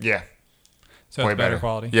 Yeah. So Way it's better better.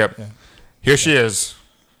 quality? Yep. Yeah. Here she is.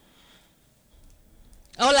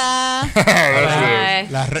 Hola. Bye.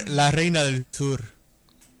 La Reina del Sur.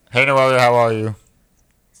 Hey, Noelia, how are you?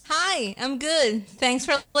 Hi, I'm good. Thanks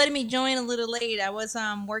for letting me join a little late. I was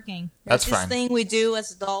working. That's It's this fine. thing we do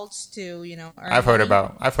as adults to, earn I've heard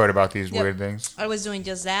money. about these Yep. weird things. I was doing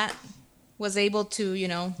just that. Was able to, Do you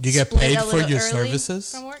get split paid a for little your early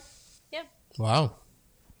services? from work. Yep. Wow.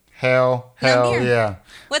 Hell I'm here. yeah.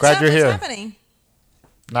 What's Glad up? you're What's here. happening?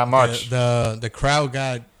 Not much. The crowd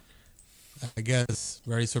got, I guess,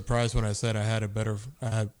 very surprised when I said I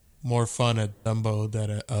had more fun at Dumbo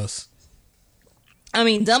than at Us. I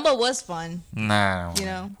mean, Dumbo was fun. No. We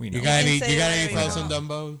know. You got any say that, thoughts on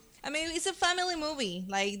Dumbo? I mean, it's a family movie.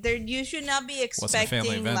 Like, you should not be Wasn't a family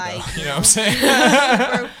expecting event, like though. You know what I'm saying?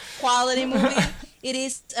 super quality movie. It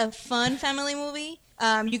is a fun family movie.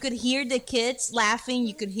 You could hear the kids laughing.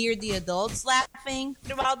 You could hear the adults laughing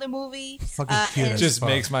throughout the movie. Fucking cute. and- as Just fuck.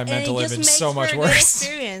 makes my mental and it just image makes so for much a good worse.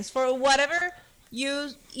 experience for whatever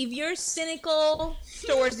if you're cynical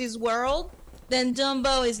towards this world, then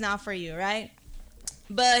Dumbo is not for you, right?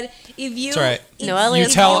 But if you, It's all right. if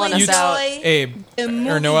Noelia's you calling us enjoy out. Abe the or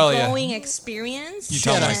movie Noelia. going experience, You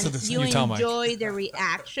tell and Mike. you You tell Mike. enjoy the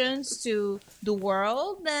reactions to the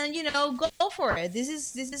world, then go for it. This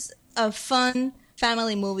is a fun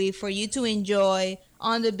family movie for you to enjoy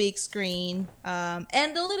on the big screen,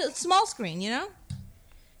 and the little small screen.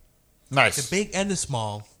 Nice. The big and the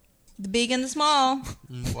small. The big and the small.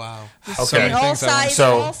 Wow. Okay. And all things I want- sizes,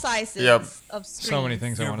 So, all sizes yep. of screens. So many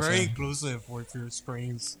things I You're want to very say. inclusive with your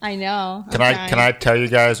screens. I know. Can I tell you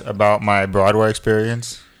guys about my Broadway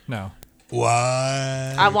experience? No. What?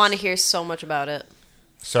 I want to hear so much about it.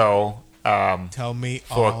 So, Tell me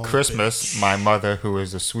for all, Christmas, bitch. my mother, who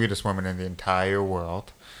is the sweetest woman in the entire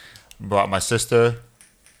world, brought my sister,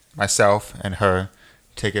 myself, and her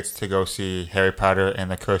tickets to go see Harry Potter and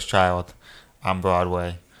the Cursed Child on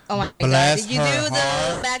Broadway. Oh my god! Bless Did you her do the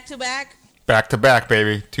heart. back to back? Back to back,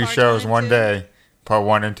 baby. Two Part shows, one one and two? day. Part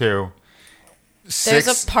 1 and 2. There's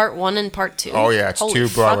a part 1 and part 2. Oh, yeah, it's Holy 2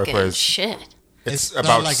 Broadway fucking plays. shit. It's Not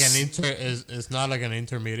about like it's not like an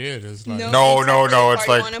intermediate. It's like No, it's part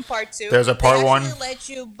like- 1 and part 2. there's a part they one. actually let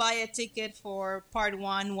you buy a ticket for part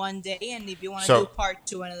 1 one day, and if you want to So- do part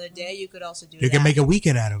 2 another day, you could also do you that. can make a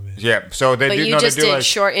weekend out of it. Yeah, so they But do. you No, just they do did like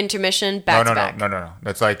short intermission back to back. no.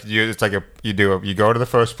 That's like you. It's like you go to the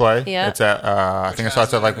first play. Yeah. It's at I think it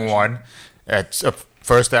starts at like 1. It's a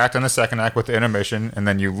first act and the second act with the intermission, and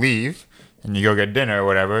then you leave and you go get dinner or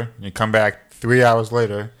whatever. And you come back 3 hours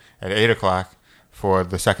later at 8:00 for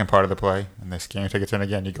the second part of the play, and they scan your tickets in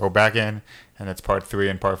again. You go back in, and it's part 3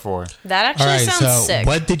 and part 4. That All actually right. sounds So, sick.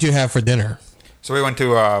 what did you have for dinner? So we went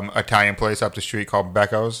to Italian place up the street called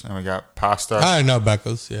Becco's, and we got pasta. I know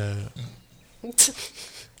Becca's. Yeah.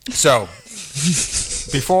 So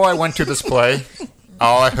before I went to this play,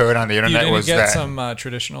 all I heard on the You internet didn't was get that some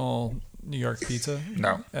traditional New York pizza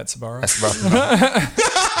no. at Sbarro? That's about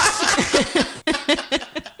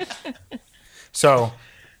So,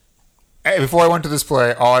 before I went to this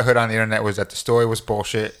play, all I heard on the internet was that the story was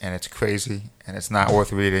bullshit and it's crazy and it's not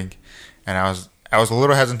worth reading. And I was a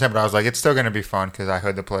little hesitant, but I was like, it's still going to be fun because I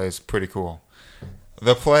heard the play is pretty cool.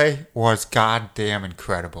 The play was goddamn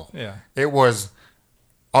incredible. Yeah. It was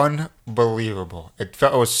unbelievable. It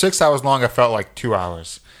was 6 hours long. It felt like 2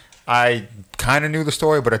 hours. I kind of knew the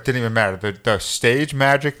story, but it didn't even matter. The stage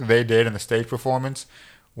magic they did and the stage performance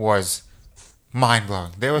was mind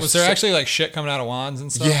blowing. Was there actually like shit coming out of wands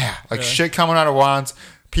and stuff? yeah, like Really? shit coming out of wands,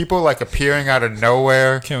 people like appearing out of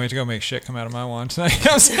nowhere. Can't wait to go make shit come out of my wand tonight.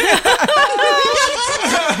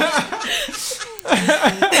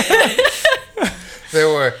 There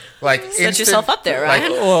were like Set yourself up there, like,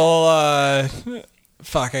 Ryan. Well,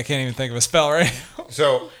 fuck, I can't even think of a spell right now.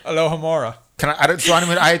 So Aloha Mora. can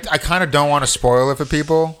I kind of don't want to spoil it for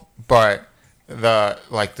people, but the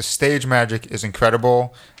stage magic is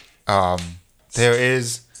incredible. There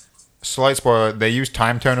is slight spoiler. They use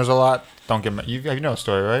time turners a lot. Don't get me. You know the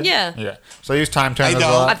story, right? Yeah. Yeah. So they use time turners a don't.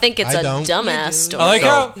 I lot. think it's I a don't. dumbass story.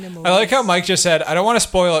 I like how Mike just said, I don't want to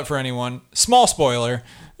spoil it for anyone. Small spoiler.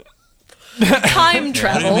 Time What do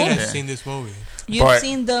travel. you mean I've Yeah. seen this movie? You've But-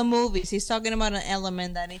 seen the movies. He's talking about an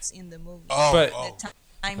element that it's in the movie. But- The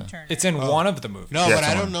time turner. It's in one of the movies. No, Yeah, but I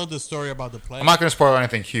someone- don't know the story about the play. I'm not going to spoil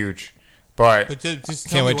anything huge, but But just tell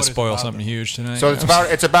Can't me wait what to it's spoil about, something then. huge tonight. so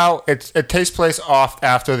it takes place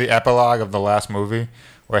after the epilogue of the last movie,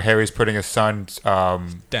 where Harry's putting his son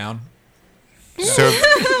Down. Look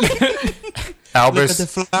at Albus. the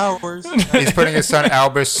flowers. He's putting his son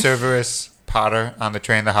Albus Severus Potter on the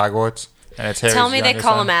train to Hogwarts, and it's Harry's Tell me they younger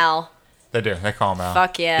call son. him Al. They do. They call him Al.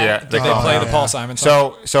 Fuck yeah. Yeah. Did they call him play Al. the Paul Simon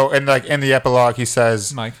song? So in the epilogue, he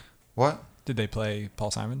says, Mike, "What?" did they play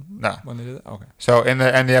Paul Simon? No. When they did it? Okay. So in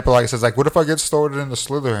the epilogue, he says like, "What if I get sorted into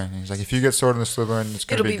Slytherin?" And he's like, "If you get sorted into Slytherin, it's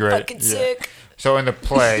gonna It'll be great." fucking sick. So in the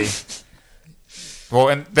play, well,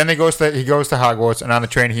 and then he goes to Hogwarts, and on the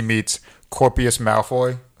train he meets Corpius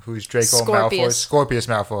Malfoy, who's Draco Malfoy. Scorpius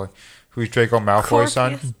Malfoy, who's Draco Malfoy's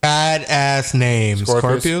son. Badass name.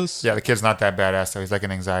 Scorpius? Yeah, the kid's not that badass though. He's like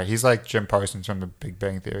an anxiety. He's like Jim Parsons from The Big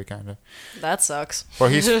Bang Theory, kind of. That sucks. Well,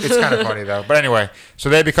 it's kind of funny though. But anyway, so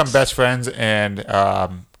they become best friends and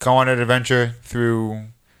go on an adventure through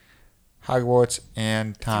Hogwarts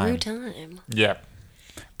and time. Through time. Yeah,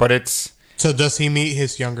 but it's. So does he meet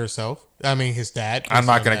his younger self? I mean, his dad. I'm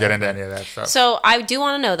not going to His get into dad. any of that stuff. So I do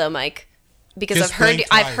want to know though, Mike, because Just I've heard blink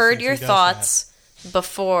I've twice heard if your he does thoughts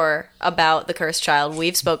before about the cursed child.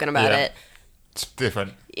 We've spoken about Yeah. it. It's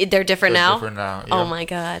different. They're different They're now. different now, Oh yeah. my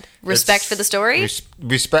god! Respect It's- for the story.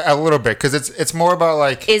 Respect a little bit because it's more about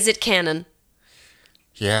like Is it canon?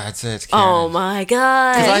 Yeah, it's canon. Oh my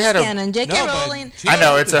god! 'Cause I had a- canon. J.K. No, but Rowling. she I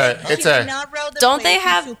know wrote it's it. a She did not wrote the Don't play, they she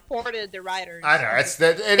have- supported the writers? I know it is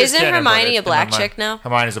Isn't canon, but Hermione it's a black in my mind. chick now?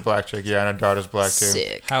 Hermione's a black chick, yeah, and her daughter's black too.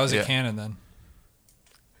 Sick. How is it Yeah. canon then?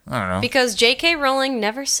 I don't know. Because J.K. Rowling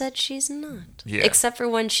never said she's not, Yeah. except for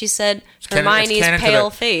when she said canon- it's Hermione's canon to pale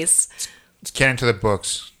the- face. It's canon to the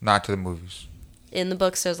books, not to the movies. In the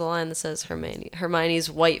books, there's a line that says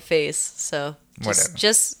Hermione's white face. So Whatever.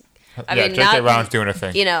 just I Yeah, mean, J.K. not, Rowling's doing a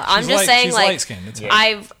thing. You know, I'm She's just light- saying, she's like, light-skinned, it's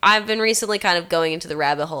fine. I've been recently kind of going into the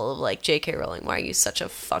rabbit hole of like J.K. Rowling. Why are you such a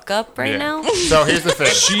fuck up right Yeah. now? So here's the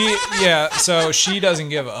thing. So she doesn't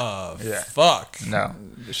give a Yeah. fuck. No.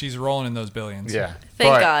 She's rolling in those billions. Yeah.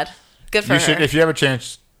 Thank But God. Good for You her. should, if you have a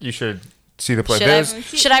chance, you should see the play.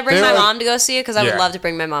 Should I bring my there are- mom to go see it? Because I would Yeah. love to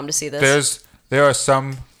bring my mom to see this. There are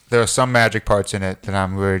some magic parts in it that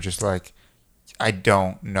I'm really just like, I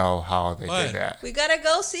don't know how they What? did that. We gotta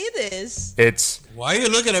go see this. It's Why are you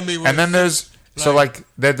looking at me? and then there's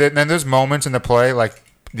then there's moments in the play like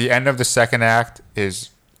the end of the second act is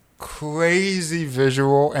crazy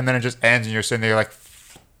visual, and then it just ends, and you're sitting there like,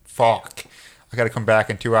 fuck, I got to come back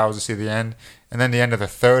in 2 hours to see the end, and then the end of the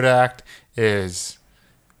third act is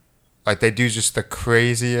like they do just the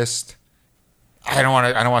craziest. I don't want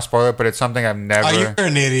to spoil it, but it's something I've never. Oh, you're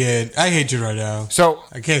an idiot. I hate you right now. So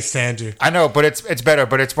I can't stand you. I know, but it's better.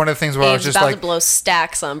 But it's one of the things where I was Dave's just about like, to blow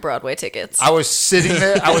stacks on Broadway tickets. I was sitting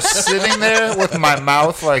there with my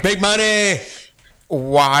mouth like Big money.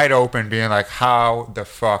 wide open, being like, how the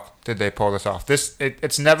fuck did they pull this off?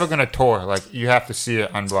 It's never gonna tour. Like you have to see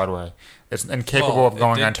it on Broadway. It's incapable Well, of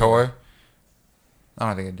going it did on tour. I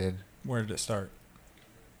don't think it did. Where did it start?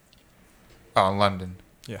 Oh, in London.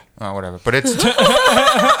 Yeah. Oh, whatever. But it's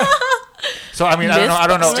so. I mean, I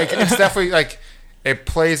don't know. It's definitely like it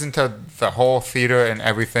plays into the whole theater and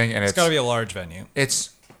everything, and It's got to be a large venue.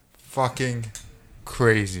 It's fucking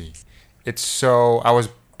crazy. It's so. I was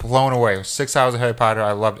blown away. It was 6 hours of Harry Potter.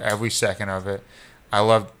 I loved every second of it. I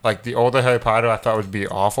loved like the older Harry Potter. I thought would be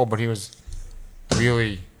awful, but he was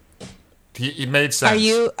really. He made sense.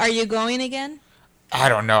 Are you going again? I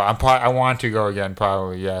don't know. I want to go again.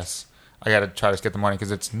 Probably yes. I got to try to get the money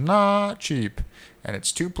because it's not cheap, and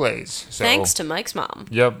it's 2 plays. So, Thanks to Mike's mom.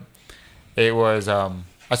 Yep. It was. I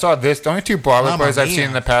saw this. The only 2 Broadway Mamma plays I've mia. seen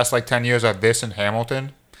in the past like 10 years are this and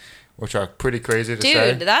Hamilton, which are pretty crazy to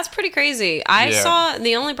say. Dude, that's pretty crazy. I Yeah. saw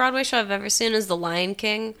the only Broadway show I've ever seen is The Lion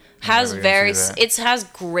King. Has never very gonna see that. it has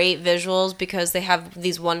great visuals because they have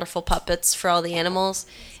these wonderful puppets for all the animals,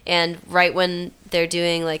 and right when they're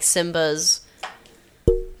doing like Simba's,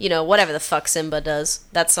 you know, whatever the fuck Simba does,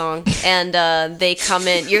 that song, and they come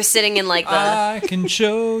in. You're sitting in like the I can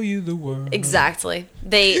show you the world. exactly.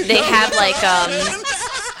 They have like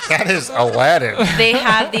That is Aladdin. they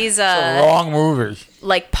have these Wrong movie.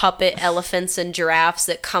 like puppet elephants and giraffes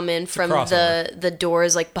that come in from crossover. the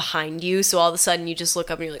doors like behind you. So all of a sudden you just look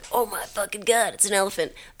up and you're like, oh my fucking god, it's an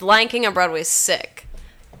elephant. The Lion King on Broadway is sick.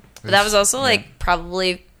 But that was also like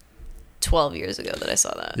probably 12 years ago that I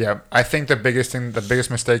saw that. Yeah, I think the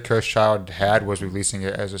biggest mistake Cursed Child had was releasing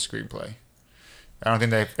it as a screenplay. I don't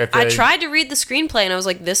think I tried to read the screenplay and I was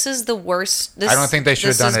like, this is the worst. I don't think they should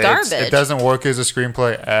have done it. Garbage. It doesn't work as a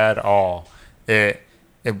screenplay at all.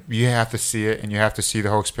 You have to see it, and you have to see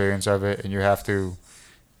the whole experience of it, and you have to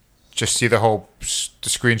just see the whole the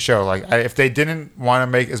screen show. Like, if they didn't want to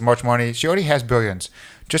make as much money, she already has billions.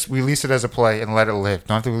 Just release it as a play and let it live.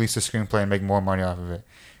 Don't have to release the screenplay and make more money off of it.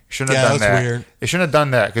 Shouldn't have done that's that. weird. It shouldn't have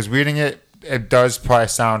done that because reading it, it does probably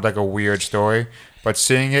sound like a weird story, but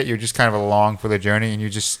seeing it, you're just kind of along for the journey, and you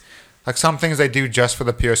just like some things they do just for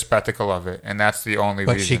the pure spectacle of it, and that's the only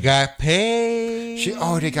But reason. she got paid. She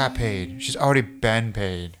already got paid. She's already been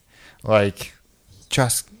paid. Like,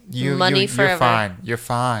 just Money you're forever. fine. You're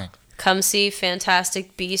fine. Come see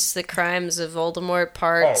Fantastic Beasts: The Crimes of Voldemort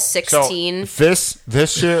Part 16. So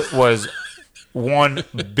this shit was 1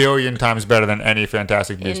 billion times better than any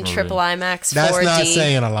Fantastic Beasts in movie. triple IMAX 4D. That's not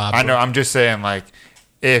saying a lot. I know. I'm just saying, like,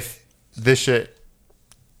 if this shit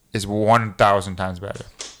is 1,000 times better.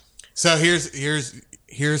 So here's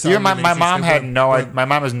My mom had my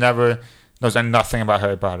mom has never knows nothing about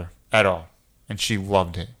Harry Potter at all, and she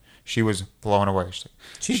loved it. She was blown away.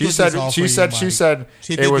 She did said this all she for said you, she Mike. said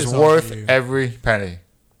She it did was this all for worth you. every penny.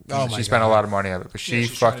 Oh my she spent a God. lot of money on it, but she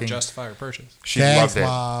She's trying to fucking justify her purchase. she Thanks, loved it.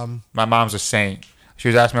 Mom. My mom's a saint. She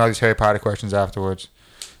was asking me all these Harry Potter questions afterwards,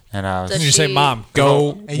 and I was Does You say, she- "Mom,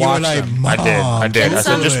 go And you were watch like, them." I did. Can I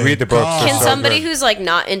said just some- read the books. God. They're Can so somebody good. who's like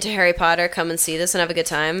not into Harry Potter come and see this and have a good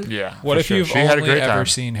time? Yeah. What for if sure. you've She had a only great ever time.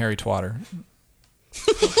 seen Harry Twatter?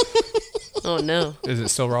 Oh no. Is it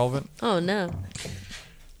still relevant? Oh no.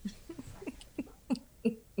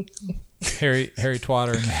 Harry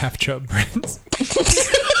Twatter and the Half Chub Prince.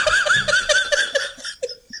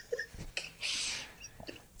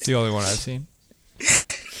 It's the only one I've seen.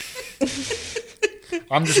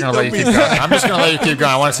 I'm just gonna let you keep going.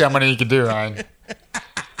 I want to see how many you can do, Ryan.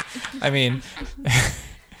 I mean,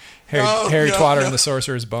 Harry Twatter and the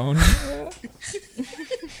Sorcerer's Bone.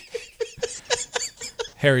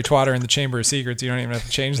 Harry Twatter in the Chamber of Secrets. You don't even have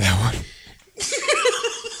to change that one.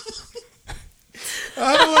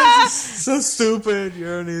 Oh, this is so stupid.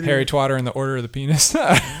 You're an idiot. Harry Twatter in the Order of the Penis.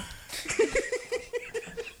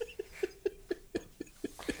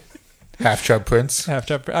 Half Chub Prince. Half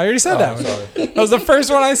Chub. I already said that one. Sorry. That was the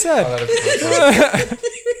first one I said.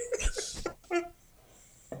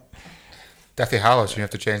 Deathly Hallows. You don't have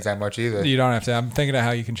to change that much either. You don't have to. I'm thinking of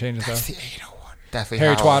how you can change it though. That's the anal one. Deathly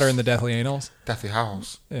Harry Hallows. Twatter and the Deathly Anals. Deathly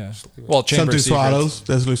Hallows. Yeah. Well, Chamber Something of Secrets. swallows.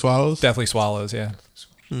 Deathly swallows. Deathly Swallows. Yeah.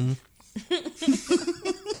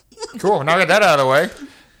 Cool. Now I got that out of the way.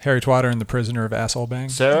 Harry Twatter and the Prisoner of Asshole Bang.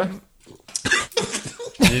 Sarah,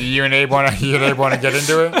 you and Abe want to get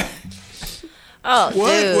into it? Oh,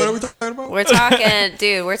 What? dude. What are we talking about? We're talking,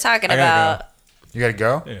 dude. We're talking I gotta about. You got to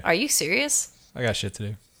go. Yeah. Are you serious? I got shit to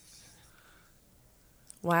do.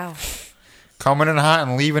 Wow. Coming in hot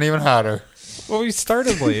and leaving even hotter. Well, we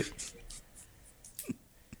started late.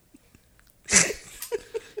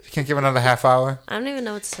 You can't give another half hour. I don't even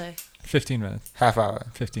know what to say. 15 minutes. Half hour.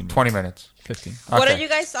 15 minutes. 20 minutes. 15. What Okay. are you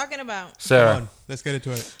guys talking about? Come Sarah. on, let's get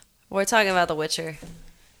into it. We're talking about The Witcher.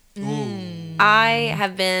 I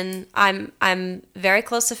have been. I'm very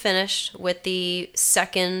close to finished with the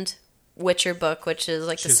second Witcher book, which is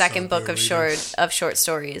like the Shit's second so book good of short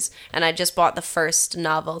stories. And I just bought the first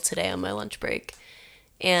novel today on my lunch break.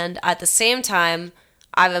 And at the same time,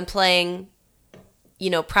 I've been playing.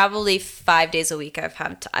 Probably 5 days a week. I've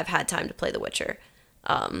had time to play The Witcher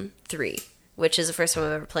 3, which is the first time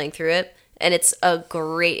I'm ever playing through it, and it's a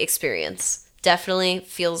great experience. Definitely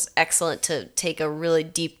feels excellent to take a really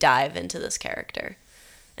deep dive into this character.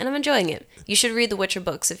 And I'm enjoying it. You should read the Witcher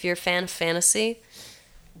books if you're a fan of fantasy,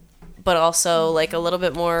 but also like a little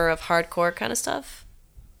bit more of hardcore kind of stuff.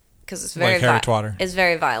 Because it's very Like Harry Twatter. It's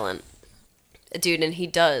very violent. Dude, and he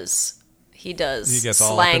does He gets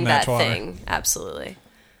all up slang in that that twatter. thing. Absolutely.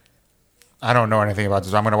 I don't know anything about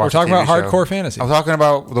this. I'm going to watch. We're talking the TV about show. hardcore fantasy. I'm talking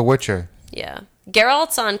about The Witcher. Yeah.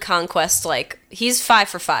 Geralt's on Conquest, like, he's 5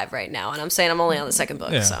 for 5 right now, and I'm saying I'm only on the second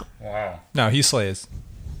book, Yeah. so. Wow. No, he slays.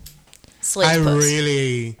 Slade's I puss.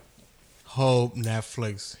 really hope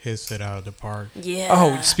Netflix hits it out of the park. Yeah.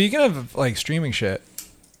 Oh, speaking of like streaming shit,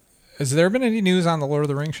 has there been any news on the Lord of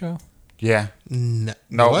the Rings show? Yeah. No,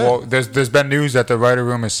 No. what? Well, there's been news that the writer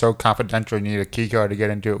room is so confidential. You need a key card to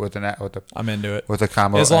get into it with the I'm into it.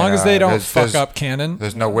 combo. As long and, as they don't there's- fuck there's- up canon.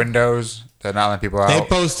 There's no windows. They're not letting people They out.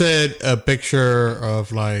 posted a picture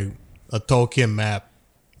of like a Tolkien map.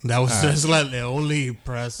 That was just like the only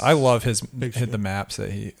press. I love Picture. the maps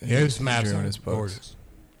that he His maps drew in are his books. gorgeous.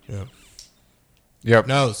 Yeah. Yep.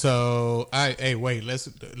 No, so wait,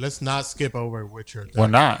 let's not skip over Witcher. We're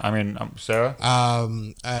not. I mean, Sarah.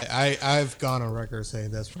 I've gone on record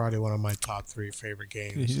saying that's probably one of my top 3 favorite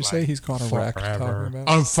games. Did you just like, say he's gone on record forever. talking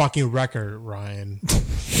about? On fucking record, Ryan.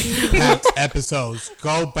 Past episodes.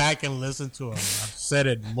 Go back and listen to them. I've said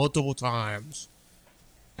it multiple times.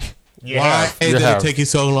 Why did it take you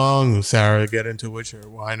so long, Sarah, to get into Witcher?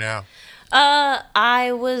 Why now?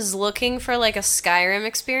 I was looking for, like, a Skyrim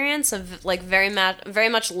experience of, like, very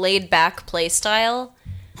much laid-back play style,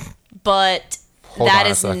 but Hold that on a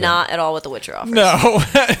is second. not at all what The Witcher offers. No,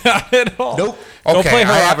 not at all. Nope. Go Okay, play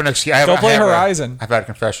I have an excuse. Go play Horizon. I've had a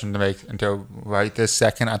confession to make until right this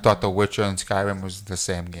second. I thought The Witcher and Skyrim was the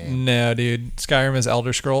same game. No, dude. Skyrim is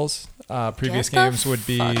Elder Scrolls. Previous Get the games would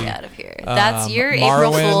be. fuck out of here. That's your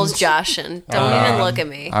April Morrowind. Fool's, Josh, and don't even look at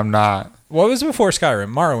me. I'm not. What was before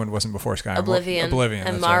Skyrim? Morrowind wasn't before Skyrim. Oblivion. Oblivion.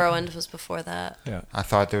 And that's right. Morrowind was before that. Yeah. I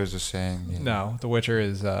thought there was the same game. No, The Witcher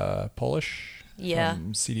is Polish. Yeah.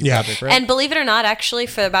 CD Yeah. Projekt Red. And believe it or not, actually,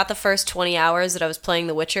 for about the first 20 hours that I was playing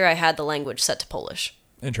The Witcher, I had the language set to Polish.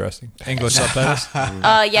 Interesting. English subtitles.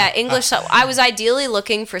 Yeah, English. I was ideally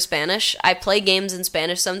looking for Spanish. I play games in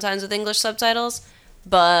Spanish sometimes with English subtitles,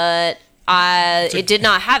 but it did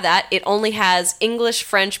not have that. It only has English,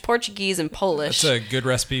 French, Portuguese, and Polish. That's a good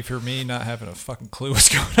recipe for me not having a fucking clue what's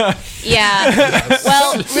going on. Yeah.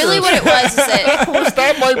 Well, really, what it was is that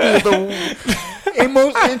That might be the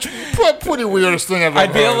most pretty weirdest thing I've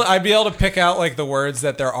ever heard. I'd be able to pick out like the words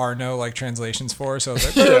that there are no like translations for. So it's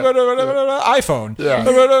like iPhone. Yeah.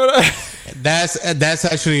 That's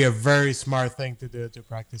actually a very smart thing to do to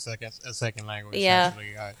practice a second language. Yeah.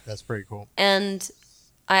 Actually. That's pretty cool. And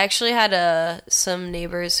I actually had some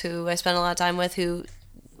neighbors who I spent a lot of time with who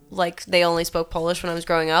like they only spoke Polish when I was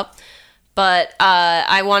growing up. But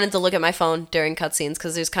I wanted to look at my phone during cutscenes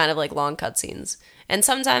because there's kind of like long cutscenes. And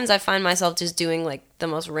sometimes I find myself just doing like the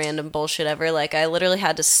most random bullshit ever. Like I literally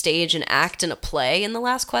had to stage an act in a play in the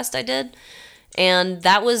last quest I did. And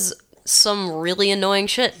that was some really annoying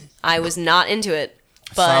shit. I was not into it.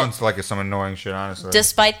 But sounds like it's some annoying shit, honestly.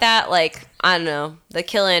 despite that, like, I don't know. The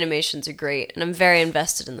kill animations are great. And I'm very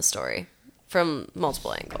invested in the story from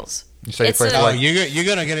multiple angles. You say you It's play a- for Oh, like you're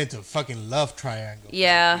gonna get into fucking love triangle.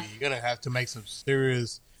 Yeah. baby. You're gonna have to make some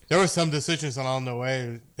serious. There were some decisions along the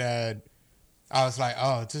way that I was like,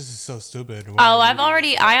 oh, this is so stupid. Oh, I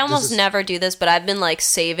almost This is- never do this, but I've been like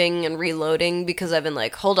saving and reloading because I've been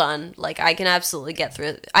like, hold on, like I can absolutely get through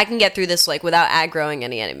it. I can get through this like without aggroing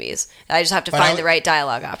any enemies. I just have to But find the right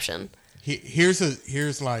dialogue option. Here's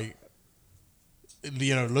like,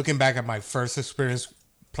 you know, looking back at my first experience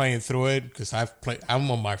playing through it, because I'm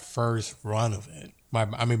on my first run of it.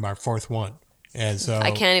 My fourth one, and so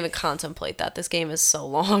I can't even contemplate that. This game is so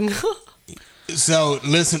long. So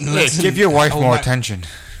listen. give your wife Oh, more my- attention.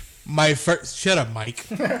 My first, shut up, Mike.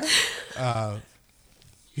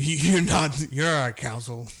 You're our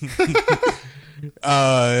counsel.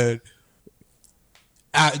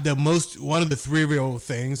 One of the trivial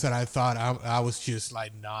things that I thought I was just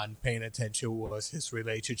like non-paying attention was his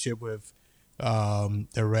relationship with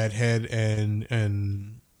the redhead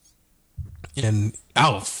and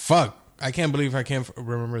oh fuck, I can't believe I can't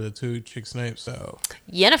remember the two chicks' names. So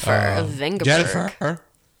Yennefer of Vengerberg. Jennifer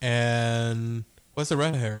and what's the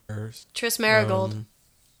red hair? Triss Marigold.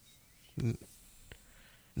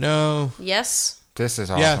 No. Yes. This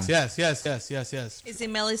is awesome. Yes. Is it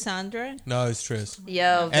Melisandre? No, it's Triss.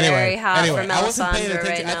 Yo, very hot for I wasn't paying Melisandre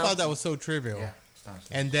attention. right I now. thought that was so trivial.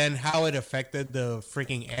 And then how it affected the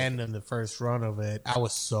freaking end in the first run of it, I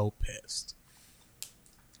was so pissed.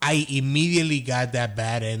 I immediately got that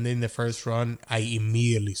bad ending the first run. I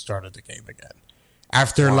immediately started the game again.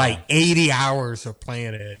 After like 80 hours of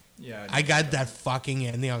playing it, I got that fucking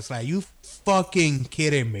ending. I was like, you fucking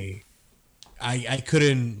kidding me? I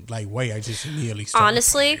couldn't like wait. I just immediately started.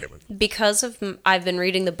 Honestly, because of I've been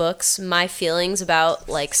reading the books, my feelings about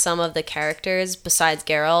like some of the characters besides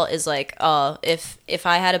Geralt is like, if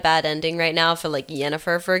I had a bad ending right now for like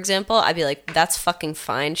Yennefer, for example, I'd be like, that's fucking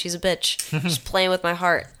fine. She's a bitch. Just playing with my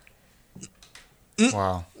heart.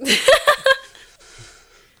 Wow.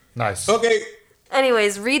 Nice. Okay.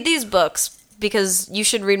 Anyways, read these books because you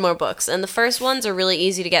should read more books. And the first ones are really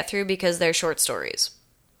easy to get through because they're short stories.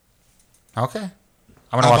 Okay.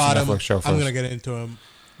 I'm gonna watch the Netflix show first. I'm gonna get into them.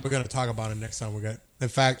 We're gonna talk about it next time we get. In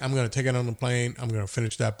fact, I'm gonna take it on the plane. I'm gonna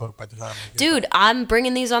finish that book by the time. I get Dude, I'm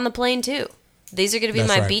bringing these on the plane too. These are going to be That's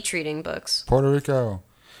my right. beach reading books. Puerto Rico.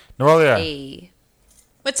 Noelia, Hey.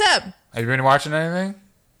 What's up? have you been watching anything?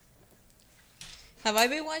 Have I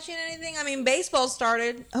been watching anything? I mean, baseball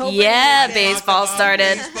started. Yeah, Hopefully- baseball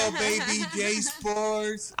started. Baseball, baby, J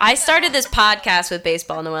Sports. I started this podcast with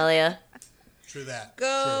baseball, Noelia. True that.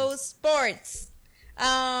 Go sports.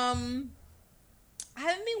 I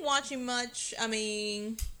haven't been watching much. I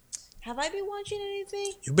mean, have I been watching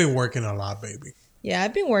anything? You've been working a lot, baby. Yeah,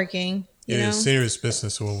 I've been working. You You're know, a serious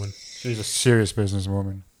businesswoman. She's a serious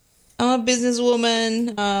businesswoman. I'm a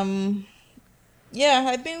businesswoman. Yeah,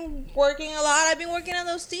 I've been working a lot. I've been working on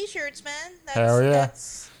those T-shirts, man. Hell yeah.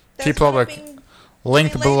 That's T-Public. what I've been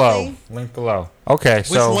Link doing below. lately. Link below. Okay, Which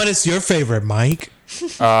so one is your favorite, Mike?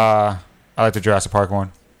 I like the Jurassic Park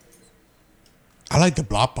one. I like the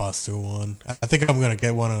Blockbuster one. I think I'm gonna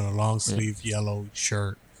get one in a long sleeve yellow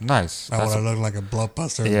shirt. Nice. I That's want to a- look like a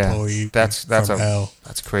Blockbuster yeah, employee. that's from hell.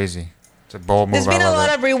 that's crazy. It's a bold move. There's been I a love lot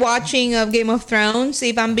it. of rewatching of Game of Thrones,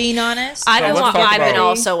 if I'm being honest. I've been, let's talk I've been about-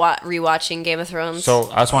 also rewatching Game of Thrones. So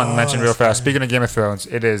I just want to mention real fast. Speaking of Game of Thrones,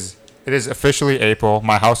 it is officially April.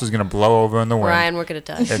 My house is gonna blow over in the wind. Ryan, we're going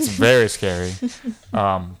to die. It's very scary.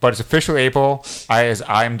 But it's officially April.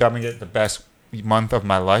 I'm dubbing it the best month of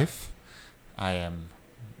my life. I'm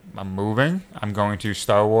moving. I'm going to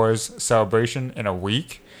Star Wars Celebration in a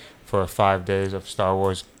week for 5 days of Star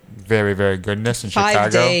Wars very, very goodness in 5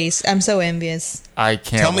 Chicago. days. I'm so envious. I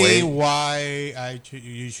can't Tell me wait. why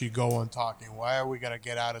you should go on talking. Why are we gonna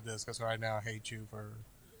get out of this? Because right now I hate you for.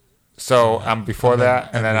 So before that,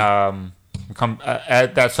 and then come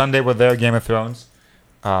at that Sunday we're there. Game of Thrones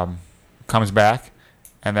comes back,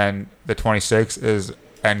 and then the 26th is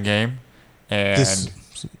Endgame, and This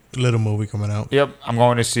little movie coming out. yep, I'm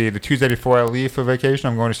going to see the Tuesday before I leave for vacation.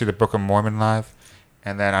 I'm going to see the Book of Mormon live,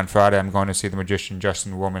 and then on Friday I'm going to see the Magician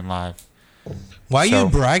Justin Woman live. Why are So, you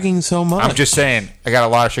bragging so much? I'm just saying, I got a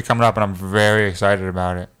lot of shit coming up, and I'm very excited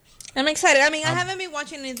about it. I'm excited. I mean, I haven't been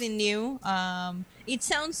watching anything new. It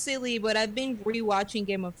sounds silly, but I've been rewatching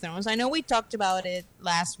Game of Thrones. I know we talked about it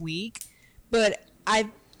last week, but I've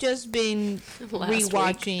just been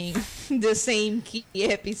rewatching the same key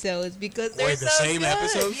episodes because they're so same good.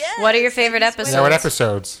 episodes? Yes. What are your favorite episodes? Yeah, what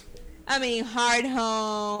episodes? I mean, Hard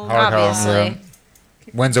Home. Hard Home, Obviously.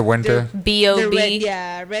 yeah. Winds of Winter. The B.O.B.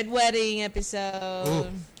 Red Wedding episode. Ooh.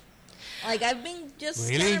 Like, I've been just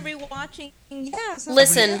Really? kind of rewatching. Yeah.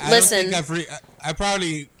 Listen, I listen. don't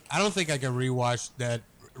think I don't think I can rewatch that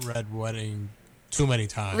Red Wedding too many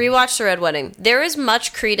times. Rewatch the Red Wedding. There is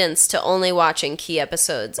much credence to only watching key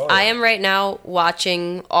episodes. I am right now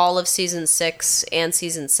watching all of season 6 and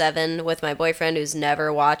season 7 with my boyfriend who's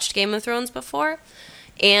never watched Game of Thrones before.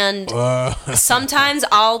 And sometimes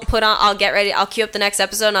I'll get ready, I'll queue up the next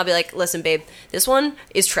episode and I'll be like, listen, babe, this one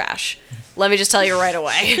is trash. Let me just tell you right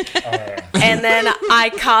away. And then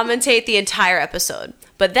I commentate the entire episode.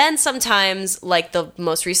 But then sometimes, like the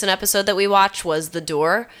most recent episode that we watched was The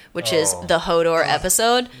Door, which is the Hodor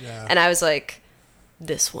episode. Yeah. And I was like,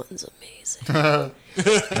 this one's amazing.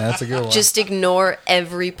 That's a good one. Just ignore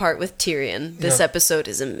every part with Tyrion. This episode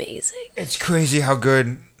is amazing. It's crazy how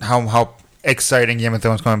good, how exciting Game of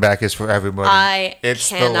Thrones coming back is for everybody. It's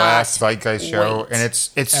the cannot last Zeitgeist show, wait. and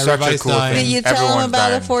it's such a Everybody's cool dying. thing. Did you tell Everyone's them about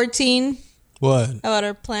dying. the 14? What? About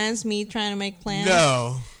our plans? Me trying to make plans?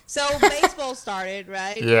 No. So baseball started,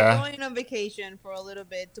 right? Yeah. We're going on vacation for a little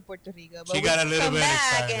bit to Puerto Rico. But She got a little come bit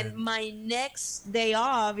back excited. and my next day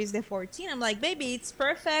off is the 14th. I'm like, baby, it's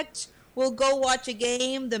perfect. We'll go watch a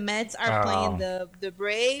game. The Mets are playing the Get the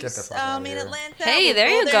Braves fuck outta in here. Atlanta. Hey, We'll there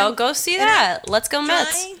you there. go. Go see And that. Let's go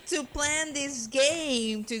Mets. Trying to plan this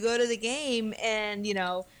game to go to the game, and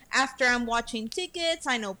after I'm watching tickets,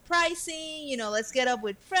 I know pricing. Let's get up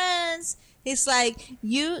with friends. It's like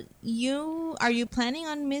are you planning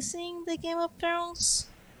on missing the Game of Thrones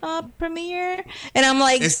premiere? And I'm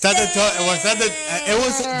like, Is that this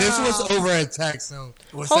was over a text. So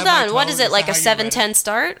was Hold that my on. What tone? is it, like a that how you read it? 7:10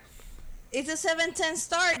 start? it's a 7:10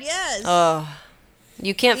 start. Yes. Oh,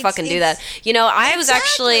 you can't It's- fucking do that. I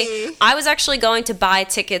Exactly. was actually going to buy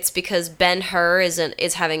tickets because Ben-Hur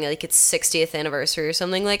is having like its 60th anniversary or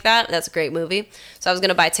something like that. That's a great movie. So I was going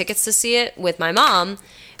to buy tickets to see it with my mom,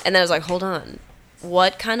 and then I was like, hold on,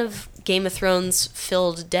 what kind of Game of Thrones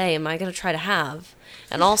filled day am I going to try to have?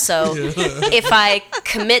 And also, if I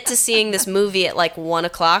commit to seeing this movie at like 1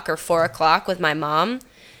 o'clock or 4 o'clock with my mom,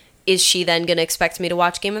 is she then going to expect me to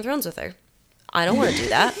watch Game of Thrones with her? I don't want to do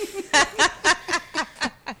that.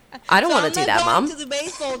 I don't want to do that, Mom. To the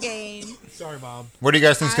baseball game. Sorry, Mom. What do you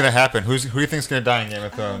guys think is going to happen? Who do you think is going to die in Game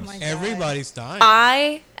of Oh Thrones? my God. Everybody's dying.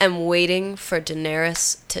 I am waiting for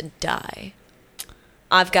Daenerys to die.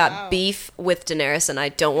 I've got beef with Daenerys, and I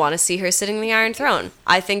don't want to see her sitting in the Iron Throne.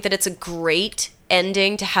 I think that it's a great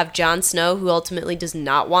ending to have Jon Snow, who ultimately does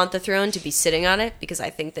not want the throne, to be sitting on it, because I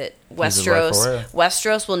think that He's the rightful heir.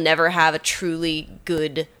 Westeros will never have a truly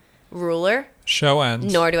good ruler, Show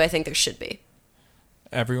ends. nor do I think there should be.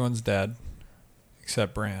 Everyone's dead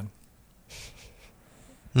except Bran.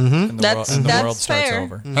 Mm-hmm. And the world starts fair.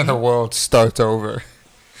 over. And the world starts over.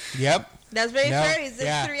 Yep. That's very No, fair. It's a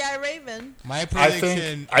yeah. three-eye raven. My I think-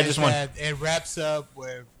 prediction I is just want- that it wraps up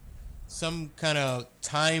with some kind of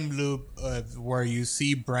time loop where you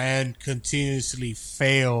see Bran continuously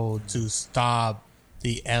fail to stop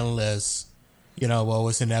the endless, what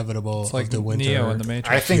was inevitable It's like of the winter. Neo in the Matrix.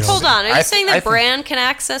 I think. Hold on, are you saying that I think- Bran can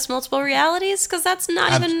access multiple realities? Because that's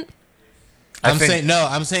not even... I think-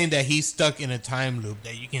 I'm saying that he's stuck in a time loop,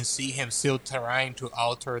 that you can see him still trying to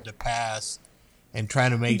alter the past and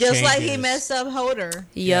trying to make Just changes. like he messed up Hodor.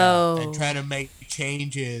 Yo. And trying to make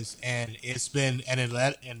changes, and it's been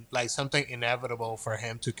like something inevitable for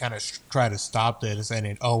him to kind of try to stop this, and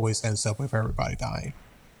it always ends up with everybody dying.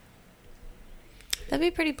 That'd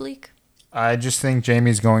be pretty bleak. I just think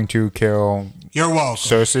Jamie's going to kill You're welcome.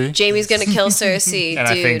 Cersei. Jamie's gonna kill Cersei, And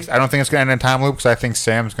dude. I don't think it's going to end in time loop because I think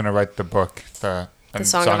Sam's going to write the book, the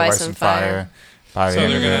Song of Ice and Fire. by So the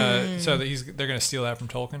end they're of it. they're gonna steal that from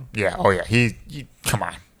Tolkien. Yeah. Oh yeah. He come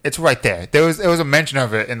on. It's right there. There was a mention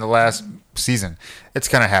of it in the last season. It's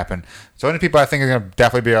gonna happen. So the only people I think are gonna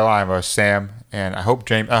definitely be alive are Sam and I hope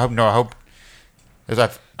Jamie. I hope.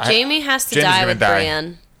 Jamie has to Jamie's die gonna with die.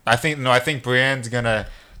 Brienne. I think Brienne's gonna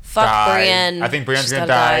Fuck die. Brienne. I think Brienne's She's gonna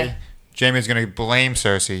gotta die. die. Jamie's gonna blame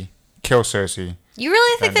Cersei, kill Cersei. You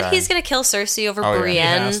really think Then that die. he's gonna kill Cersei over Oh, yeah.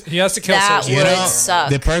 Brienne? He has to kill That Cersei. would suck.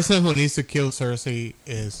 the person who needs to kill Cersei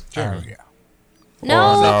is Arya. No,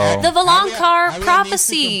 Well, no. the Valonqar Arya needs to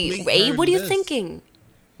prophecy. complete her Abe, what are you list. thinking?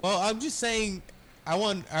 Well, I'm just saying,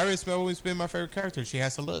 Iris to always be my favorite character. She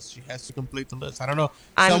has a list. She has to complete the list. I don't know.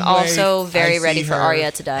 I'm Some also way very I ready see for her-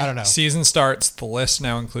 Arya to die. I don't know. Season starts. The list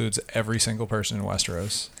now includes every single person in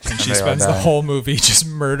Westeros, and she they all spends the die. whole movie just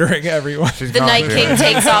murdering everyone. She's The gone, Night dude. King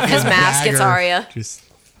takes off his mask. It's Dagger. Arya. Just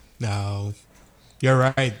no. You're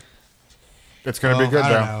right. It's gonna be good I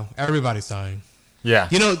don't though. know. Everybody's dying. Yeah.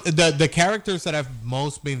 You know, the characters that I've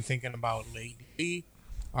most been thinking about lately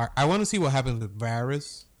are I want to see what happens with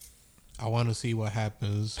Varys. I want to see what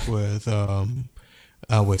happens with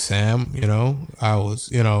Sam. You know,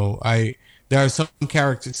 there are some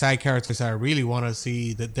side characters I really want to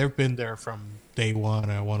see that they've been there from day one.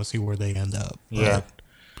 And I want to see where they end up. Yeah.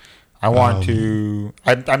 I want to.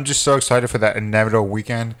 I'm just so excited for that inevitable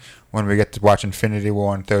weekend when we get to watch Infinity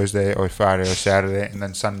War on Thursday or Friday or Saturday, and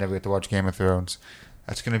then Sunday we get to watch Game of Thrones.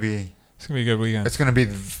 That's gonna be. It's gonna be a good weekend. It's gonna be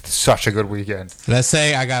such a good weekend. Let's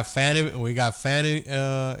say we got fan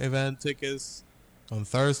event tickets on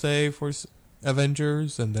Thursday for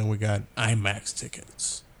Avengers, and then we got IMAX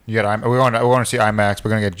tickets. We want to see IMAX. We're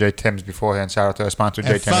gonna get J Tim's beforehand. Shout out to our sponsor,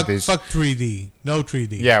 J And Timothy's. fuck 3D. No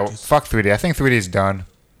 3D. Yeah, well, Just- fuck 3D. I think 3D is done.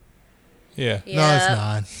 Yeah, No, it's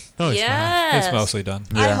not. No, it's not. Yes. it's mostly done.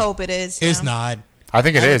 I Yeah. hope it is. It's yeah. not. I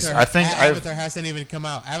think it is. Avatar- I think Avatar hasn't even come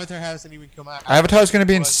out. Avatar's gonna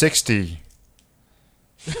be in 60.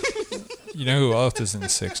 You know who else is in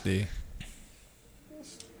 6D?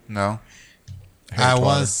 No. I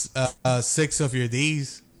was 6 of your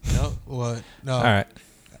D's. No, what? No. All right.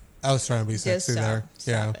 I was trying to be Just sexy stop. there.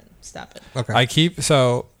 Stop it. Stop it. Okay.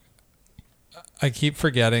 I keep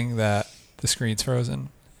forgetting that the screen's frozen,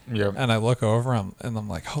 Yep. and I look over and I'm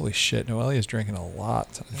like, holy shit, Noelia's drinking a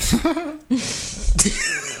lot tonight.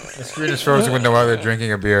 The screen is frozen with no other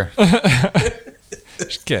drinking a beer.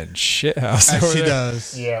 She's getting shit house As over she there.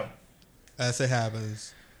 does. Yeah. As it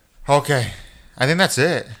happens. Okay. I think that's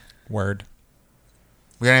it. Word.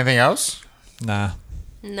 We got anything else? Nah.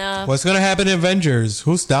 No. What's gonna happen in Avengers?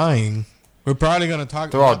 Who's dying? We're probably gonna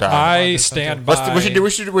talk. They're all about dying. I this stand until- by. We should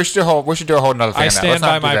do a whole another thing. I on that. stand Let's by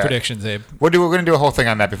not do my that. predictions, Abe. We're gonna do a whole thing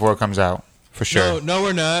on that before it comes out for sure. No,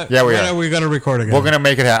 we're not. Yeah, we When are. we gonna record again? We're gonna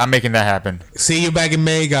make it. I'm making that happen. See you back in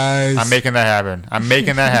May, guys. I'm making that happen. I'm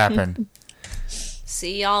making that happen.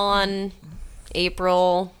 See y'all on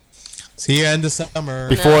April. See you in the summer.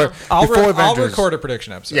 Before I'll Avengers. record a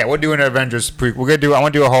prediction episode. Yeah, we're doing an Avengers pre. We're gonna do. I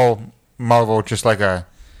want to do a whole Marvel, just like the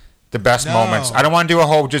best No. moments. I don't want to do a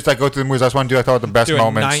whole just like go through the movies. I just want to do like all the best Do a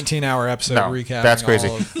moments. 19-hour episode No, recapping. that's crazy.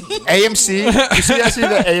 all of- AMC. I see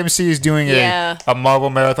that AMC is doing Yeah. a Marvel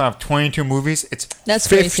marathon of 22 movies. It's That's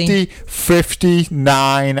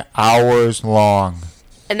 59 hours long.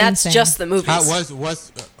 And that's Insane. just the movies.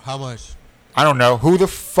 How much? I don't know who the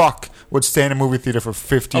fuck would stay in a movie theater for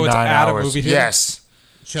 59 at a hours. movie theater? Yes.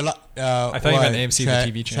 I thought you meant AMC, the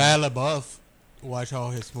TV channel. Shia LaBeouf. Watch all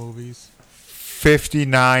his movies.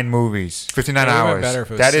 59 movies. 59 It would've been hours. better if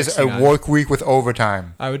it was That is 69. a work week with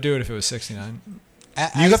overtime. I would do it if it was 69.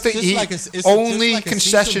 You have to eat only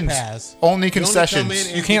concessions. Only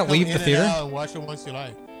concessions. You can't leave the theater? And watch it once you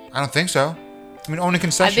like. I don't think so. I mean, only I'd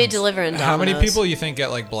concessions. be delivering How many Domino's. people you think get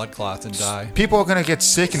like blood clots and die? People are gonna get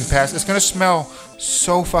sick and pass. It's gonna smell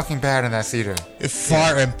so fucking bad in that theater.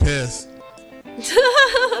 Fart and piss.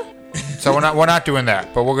 So we're not doing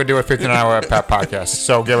that, but we're gonna do a 59-hour podcast.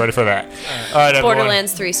 So get ready for that. All right, everyone.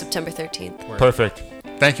 Borderlands 3, September 13th. Perfect.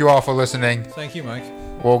 Thank you all for listening. Thank you, Mike.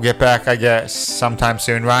 We'll get back, I guess, sometime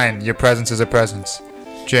soon. Ryan, your presence is a presence.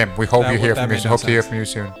 Jim, we hope That you hear that from you. made no Hope to hear sense. from you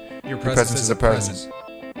soon. Your presence is a presence.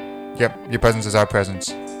 Yep, your presence is our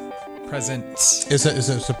presence. Present.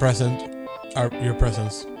 It's a present. Your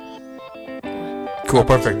presence. Cool,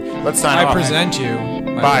 perfect. Let's sign I off. present you.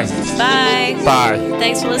 my Bye. presence. Bye. Bye.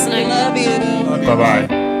 Thanks for listening. Love you. Bye-bye.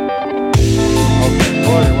 Okay,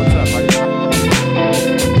 boy,